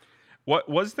kill. What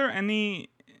was there any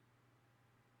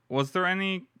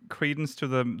credence to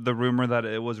the rumor that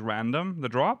it was random, the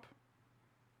drop?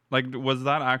 Like, was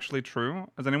that actually true?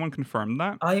 Has anyone confirmed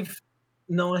that? I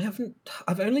haven't.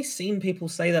 I've only seen people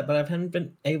say that, but I haven't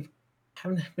been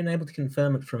able to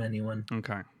confirm it from anyone.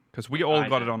 Okay, because we all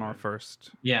got it on our first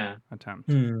attempt.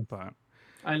 But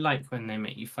I like when they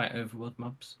make you fight overworld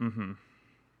mobs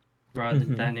rather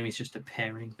than the enemies just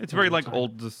appearing. It's very like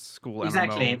old school.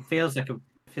 Exactly, MMO. it feels like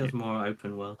feels more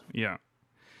open world. Yeah.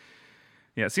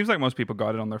 It seems like most people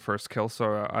got it on their first kill,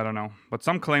 so I don't know. But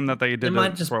some claim that they did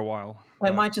it for a while.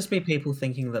 It might just be people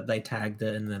thinking that they tagged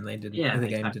it and then they didn't. Yeah, the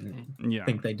game didn't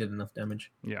think they did enough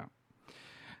damage. Yeah.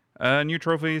 New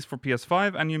trophies for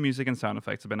PS5 and new music and sound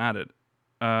effects have been added.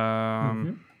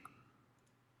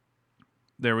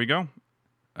 There we go.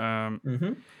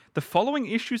 The following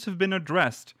issues have been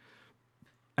addressed.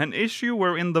 An issue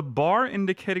wherein the bar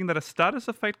indicating that a status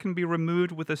effect can be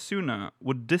removed with Asuna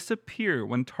would disappear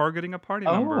when targeting a party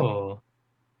member. Oh.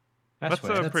 That's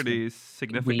a pretty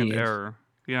significant error.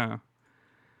 Yeah.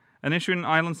 An issue in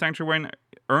Island Sanctuary wherein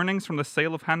earnings from the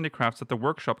sale of handicrafts at the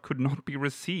workshop could not be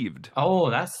received. Oh,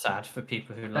 that's sad for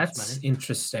people who lost money. That's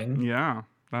interesting. Yeah.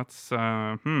 That's,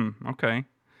 okay.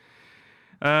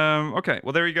 Okay,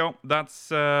 well, there you go. That's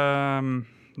the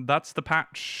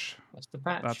patch. That's the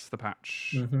patch. That's the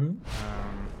patch.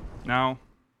 Now,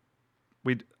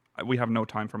 we have no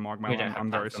time for Mogmail.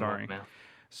 I'm very sorry.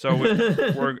 So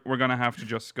we're gonna have to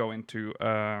just go into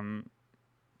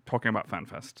talking about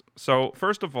FanFest. So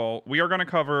first of all, we are gonna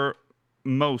cover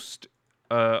most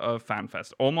of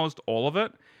FanFest, almost all of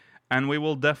it, and we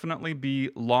will definitely be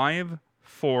live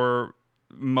for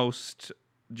most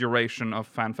duration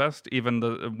of FanFest, even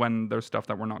when there's stuff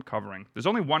that we're not covering. There's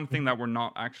only one thing that we're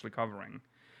not actually covering,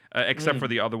 except for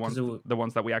the other ones, the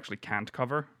ones that we actually can't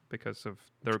cover because of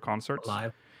their concerts.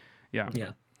 Live. Yeah.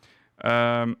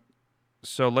 Yeah.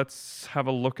 So let's have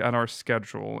a look at our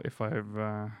schedule if I've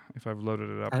loaded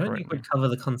it up. I don't think we'd cover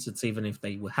the concerts even if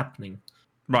they were happening.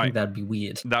 I Right. think that'd be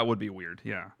weird. That would be weird.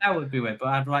 Yeah. That would be weird, but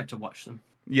I'd like to watch them.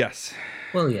 Yes.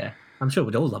 Well, yeah. I'm sure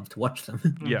we'd all love to watch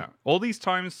them. Yeah. All these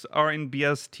times are in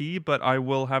BST, but I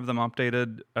will have them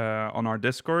updated on our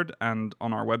Discord and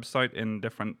on our website in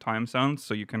different time zones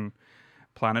so you can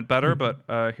plan it better.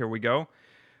 But here we go.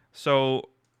 So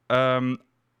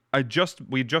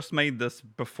we just made this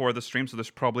before the stream, so there's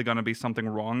probably going to be something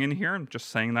wrong in here. I'm just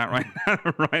saying that right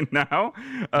now.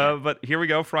 But here we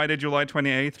go. Friday, July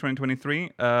 28th,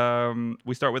 2023.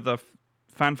 We start with the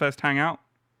FanFest Hangout.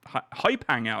 Hype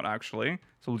Hangout, actually.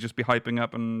 So we'll just be hyping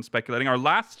up and speculating. Our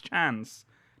last chance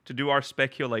to do our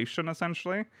speculation,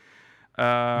 essentially.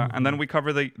 And then we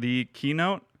cover the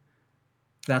keynote.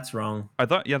 That's wrong. I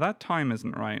thought, that time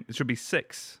isn't right. It should be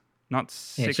 6, not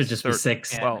 6. Yeah, it should just be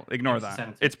 6. Yeah. Well, ignore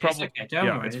that. It's probably... okay. Don't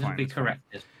worry, it's it'll fine. be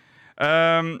corrected.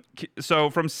 So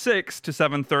from 6 to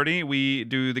 7:30, we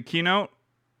do the keynote.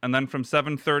 And then from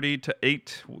 7:30 to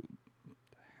 8...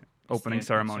 opening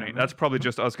ceremony. That's probably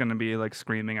just us going to be like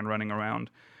screaming and running around.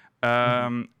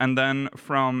 And then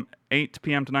from 8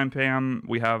 p.m. to 9 p.m.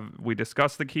 we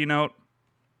discuss the keynote.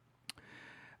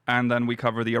 And then we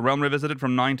cover the A Realm Revisited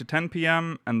from 9 to 10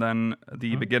 p.m. And then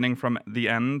the beginning from the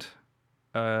end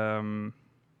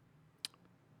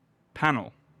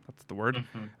panel. That's the word.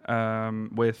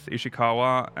 With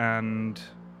Ishikawa and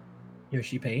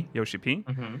Yoshi P.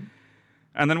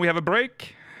 And then we have a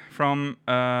break from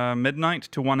midnight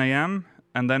to 1 a.m.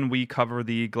 And then we cover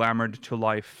the Glamored to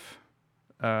Life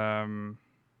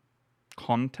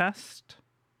contest.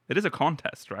 It is a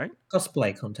contest, right?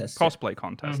 Cosplay contest. Cosplay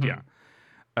contest, yeah.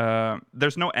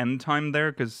 There's no end time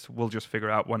there because we'll just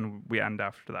figure out when we end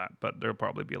after that. But there'll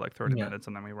probably be like 30 minutes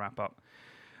and then we wrap up.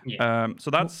 Yeah. So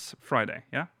that's Friday,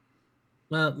 yeah?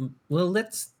 Well,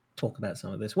 let's talk about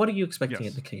some of this. What are you expecting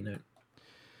at the keynote?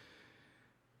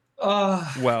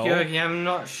 Oh, well, Georgie, I'm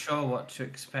not sure what to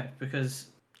expect because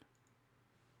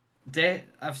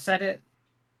I've said it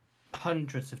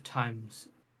hundreds of times.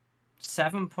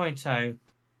 7.0,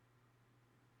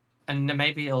 and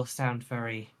maybe it'll sound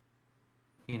very,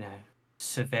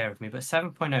 severe of me, but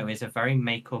 7.0 is a very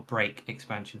make or break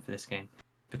expansion for this game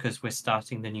because we're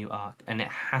starting the new arc, and it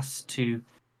has to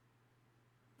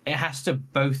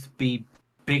both be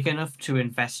big enough to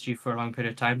invest you for a long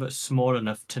period of time, but small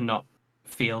enough to not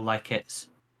feel like it's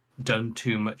done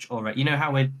too much already. You know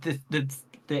how the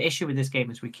issue with this game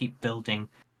is we keep building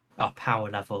our power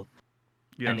level,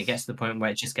 and it gets to the point where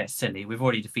it just gets silly. We've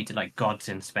already defeated like gods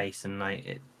in space, and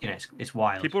it's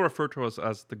wild. People refer to us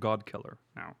as the God Killer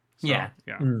now. So, yeah.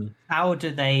 How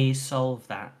do they solve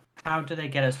that? How do they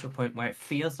get us to a point where it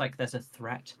feels like there's a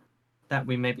threat that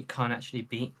we maybe can't actually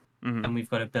beat, and we've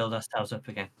got to build ourselves up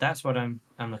again? That's what I'm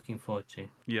looking forward to.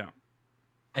 Yeah.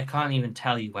 I can't even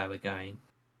tell you where we're going.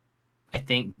 I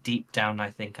think deep down,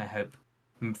 I hope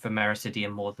for Mericidia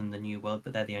more than the New World,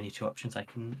 but they're the only two options I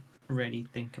can really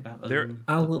think about.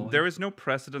 There is no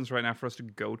precedence right now for us to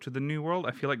go to the New World.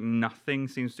 I feel like nothing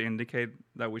seems to indicate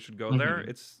that we should go there.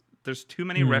 There's too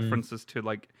many references to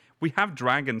like we have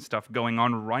dragon stuff going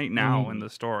on right now in the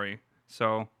story.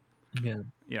 So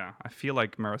yeah, I feel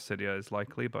like Mericidia is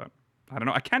likely, but I don't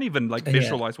know. I can't even like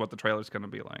visualize what the trailer's going to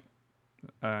be like.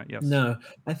 Yes. No,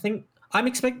 I think I'm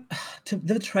expecting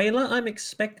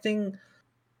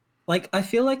like I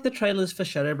feel like the trailers for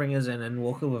Shadowbringers and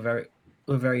Walker were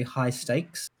very high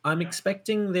stakes. I'm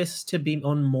expecting this to be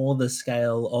on more the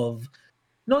scale of,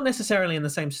 not necessarily in the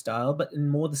same style, but in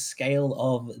more the scale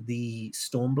of the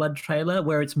Stormblood trailer,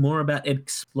 where it's more about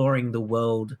exploring the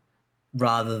world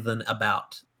rather than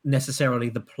about necessarily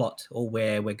the plot or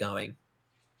where we're going.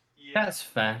 That's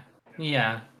fair.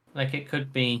 Yeah, like it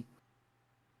could be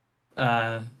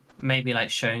maybe like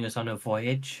showing us on a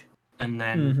voyage and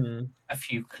then a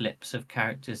few clips of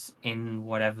characters in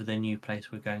whatever the new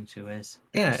place we're going to is.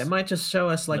 Yeah, it might just show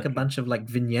us like a bunch of like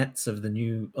vignettes of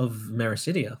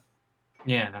Mericidia.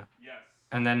 Yeah. Yes.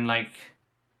 And then like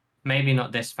maybe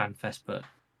not this FanFest, but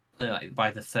like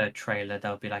by the third trailer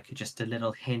there'll be like just a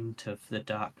little hint of the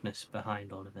darkness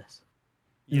behind all of this.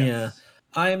 Yes.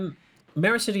 Yeah.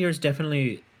 Mericidia is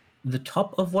definitely the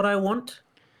top of what I want.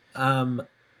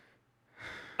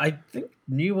 I think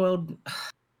New World.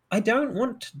 I don't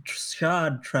want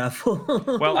shard travel.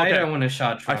 Well, okay. I don't want to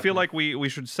shard travel. I feel like we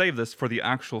should save this for the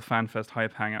actual FanFest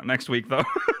Hype Hangout next week, though.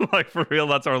 Like for real,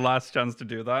 that's our last chance to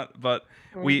do that. But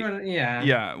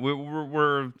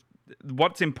we're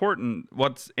what's important,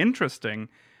 what's interesting,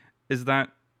 is that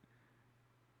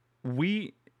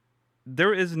we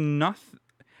there is nothing.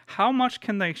 How much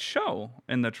can they show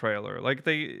in the trailer? Like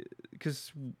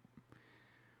because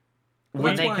Well,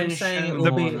 that's they why I'm can saying show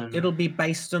it'll more be than- it'll be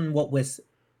based on what we're.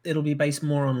 It'll be based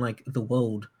more on like the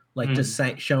world, like just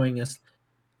showing us.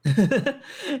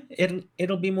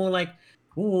 It'll be more like,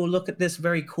 oh, look at this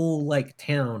very cool like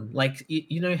town. Like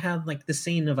you know how like the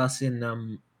scene of us in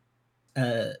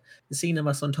the scene of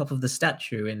us on top of the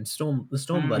statue in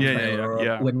Stormblood Yeah, trailer, or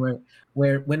yeah. when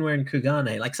we're in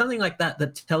Kugane, like something like that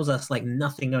tells us like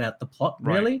nothing about the plot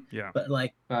Right, really, yeah. but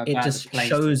like But it about just the places.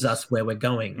 shows us where we're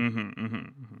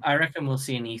going. I reckon we'll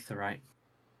see an Aetheryte.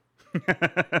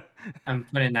 I'm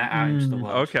putting that out into the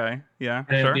world. Okay, yeah,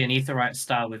 It'll sure. be an Aetheryte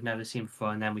style we've never seen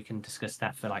before, and then we can discuss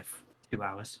that for like 2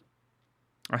 hours.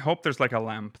 I hope there's like a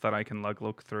lamp that I can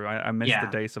look through. I miss the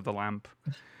days of the lamp.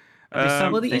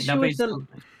 Well, the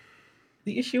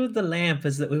issue with the lamp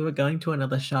is that we were going to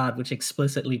another shard which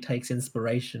explicitly takes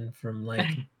inspiration from like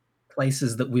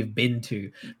places that we've been to.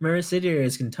 Mericidia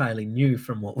is entirely new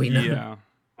from what we know.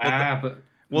 Yeah.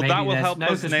 But that will help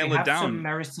us nail it down. Some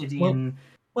Mericidian.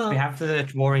 Well, we have the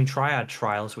Warring Triad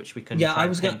trials, which we can. Yeah, try I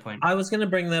was going to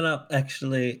bring that up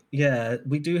actually. Yeah,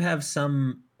 we do have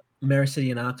some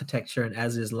Mericidian architecture in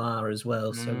As Is La as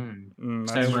well. So,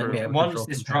 once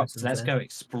this drops, let's go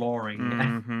exploring.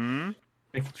 Mm-hmm.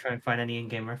 We can try and find any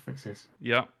in-game references.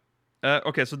 Yeah.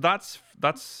 Okay, so that's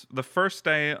the first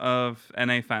day of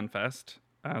NA FanFest.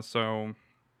 So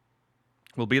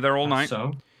we'll be there all night.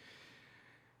 So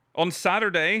on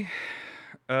Saturday,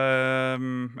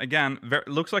 again,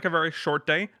 looks like a very short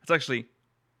day. It's actually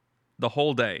the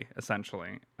whole day,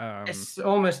 essentially. It's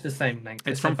almost the same length.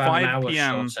 It's from 5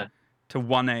 p.m. to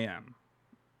 1 a.m.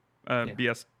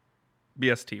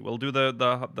 BST. We'll do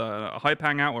the hype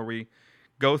hangout where we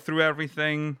go through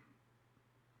everything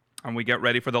and we get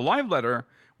ready for the live letter,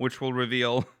 which will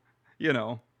reveal,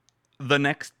 the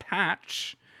next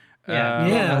patch. We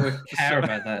care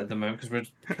about that at the moment because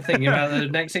we're thinking about the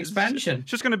next expansion.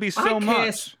 It's just going to be so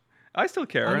much. I still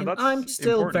care. I mean, That's I'm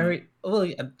still important.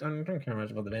 I don't care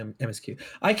much about the MSQ.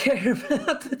 I care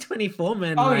about the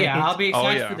 24-man. Oh yeah, I'll be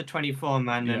excited for the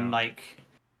 24-man Yeah. and like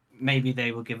maybe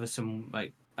they will give us some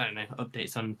like I don't know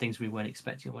updates on things we weren't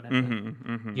expecting or whatever.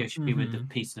 Yoshi with the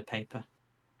piece of paper.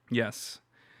 Yes.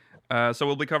 So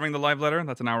we'll be covering the live letter.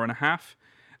 That's an hour and a half,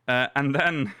 and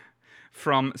then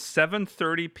from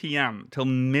 7:30 p.m. till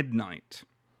midnight,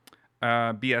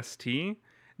 BST.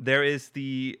 There's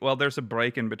a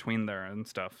break in between there and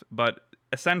stuff, but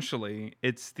essentially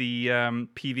it's the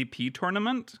PvP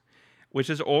tournament, which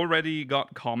has already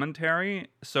got commentary.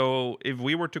 So if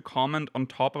we were to comment on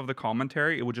top of the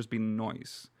commentary, it would just be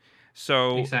noise.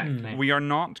 So exactly. We are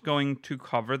not going to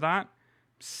cover that.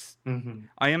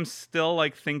 I am still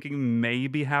like thinking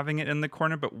maybe having it in the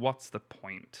corner, but what's the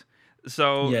point?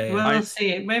 So we'll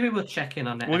see. Maybe we'll check in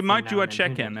on it. We might do a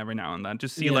check-in every now and then,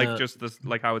 just see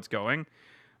like how it's going.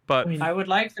 But I would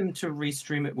like them to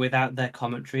restream it without their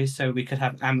commentary, so we could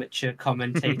have amateur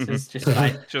commentators just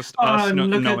like us look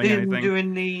knowing at him anything.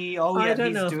 Doing the I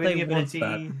don't know he's if doing they the want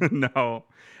ability. No.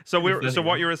 So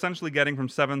what you're essentially getting from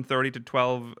 7:30 to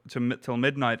 12 till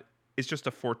midnight is just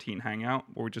a 14 hangout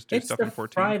where we just do stuff in 14.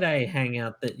 It's the Friday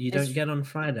hangout that you don't get on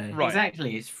Friday. Right.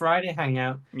 Exactly. It's Friday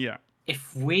hangout. Yeah.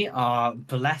 If we are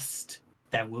blessed,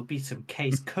 there will be some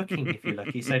case cooking if you're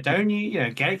lucky. So don't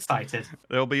get excited.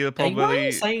 There'll be Why are probably.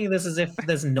 you saying this as if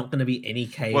there's not going to be any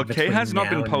K? Well, K has not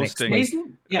been posting. It's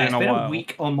in been a while. a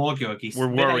week or more, Georgie. We're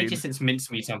It's been worried. ages since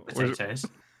mincemeat on potatoes.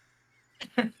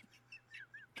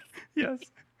 Yes.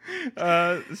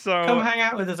 So Come hang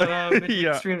out with us on our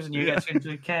Yeah. streams and you get to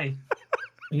enjoy K.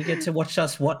 You get to watch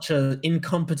us watch a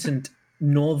incompetent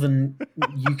northern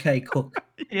UK cook.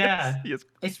 Yeah. Yes.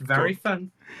 It's very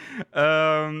fun.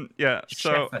 Yeah.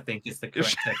 So Chef, I think, is the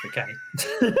correct term for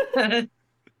K.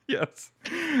 yes.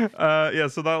 Yeah.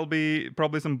 So that'll be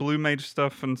probably some Blue Mage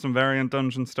stuff and some variant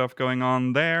dungeon stuff going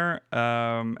on there.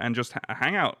 And just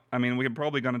hang out. I mean, we're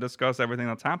probably going to discuss everything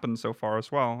that's happened so far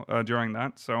as well during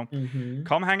that. So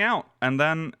come hang out. And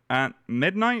then at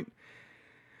midnight,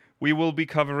 we will be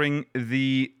covering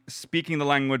the Speaking the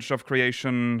Language of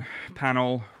Creation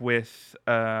panel with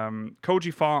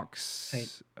Koji Fox,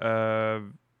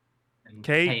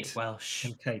 Kate Welsh.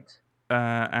 And Kate.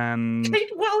 and Kate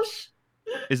Welsh.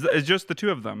 Is just the two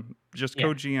of them, just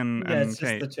Koji and it's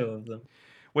Kate. just the two of them.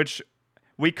 Which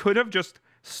we could have just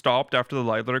stopped after the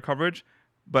live letter coverage,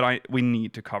 but we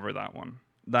need to cover that one.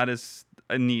 That is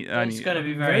a neat. It's going to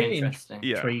be very interesting.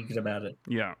 Intrigued about it.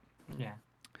 Yeah. Yeah.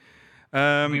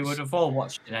 We would have all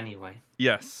watched it anyway.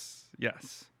 Yes.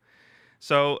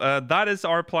 So that is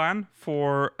our plan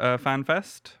for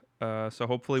FanFest. So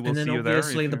hopefully we'll see you there. And then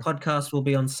obviously the podcast will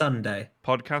be on Sunday.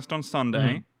 Podcast on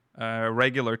Sunday,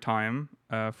 regular time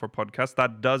for podcast.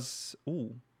 That does...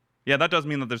 Ooh. Yeah, that does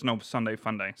mean that there's no Sunday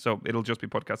Fun Day. So it'll just be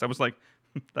podcast. I was like,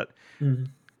 that...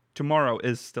 Tomorrow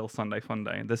is still Sunday Fun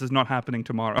Day. This is not happening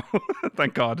tomorrow.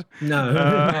 Thank God. No.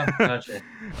 Gotcha.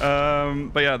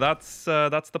 But yeah, that's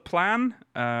the plan.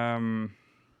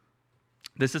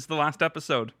 This is the last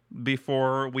episode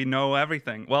before we know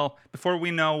everything. Well, before we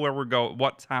know where we're going,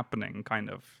 what's happening, kind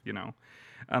of, you know.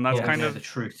 And that's kind of the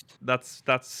truth. That's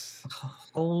A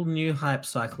whole new hype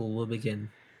cycle will begin.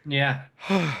 Yeah.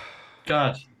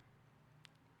 God.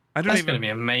 That's going to be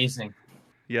amazing.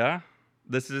 Yeah.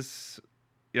 This is...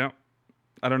 Yeah.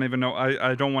 I don't even know.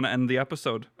 I don't want to end the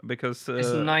episode because...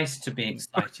 it's nice to be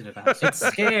excited about. It's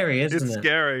scary, isn't it? It's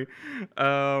scary.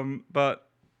 But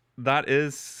that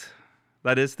is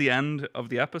the end of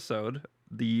the episode.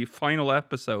 The final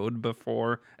episode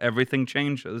before everything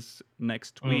changes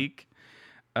next week.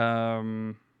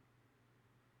 Yeah.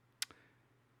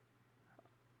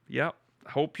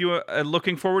 Hope you are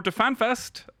looking forward to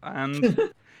FanFest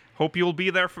and... Hope you'll be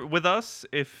there with us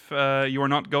if you are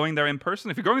not going there in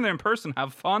person. If you're going there in person,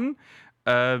 have fun.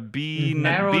 Be good.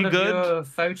 Of your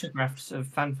photographs of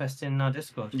FanFest in our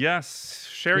Discord. Yes,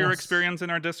 share your experience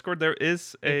in our Discord. There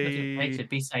is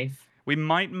Be safe. We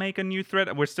might make a new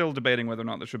thread. We're still debating whether or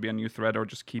not there should be a new thread or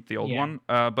just keep the old one.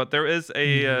 But there is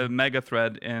a mega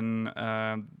thread in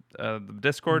the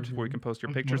Discord where you can post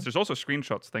your pictures. There's also a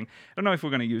screenshots thing. I don't know if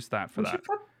we're going to use that for that.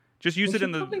 Just use it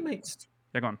in the...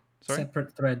 Yeah, go on. Sorry?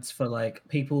 Separate threads for like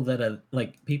people that are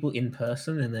like people in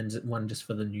person, and then one just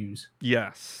for the news.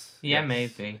 Yes. Yeah,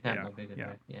 maybe that might be a good.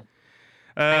 Yeah.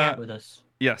 Hang out with us.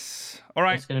 Yes. All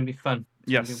right. It's going to be fun.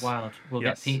 It's going to be wild. We'll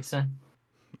get pizza.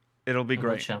 It'll be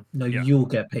great. No, you'll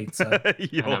get pizza.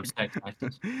 I'm so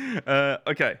excited.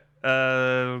 Okay.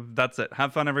 That's it.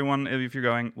 Have fun, everyone. If you're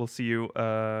going, we'll see you.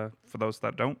 For those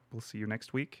that don't, we'll see you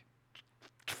next week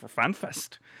for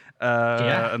FanFest.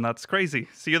 And that's crazy.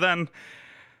 See you then.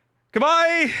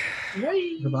 Goodbye.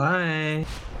 Bye. Goodbye.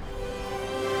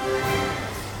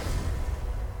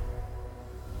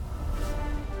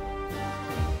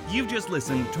 You've just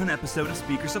listened to an episode of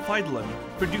Speakers of Eidolon,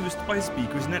 produced by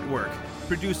Speakers Network.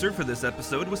 Producer for this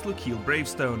episode was Lukiel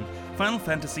Bravestone. Final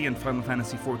Fantasy and Final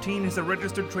Fantasy XIV is a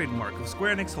registered trademark of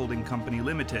Square Enix Holding Company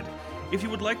Limited. If you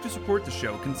would like to support the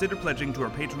show, consider pledging to our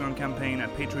Patreon campaign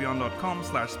at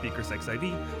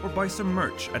patreon.com/speakersxiv or buy some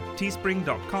merch at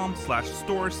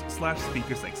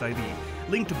teespring.com/stores/speakersxiv.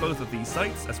 Link to both of these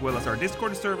sites, as well as our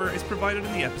Discord server, is provided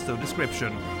in the episode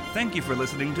description. Thank you for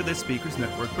listening to this Speakers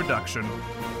Network production.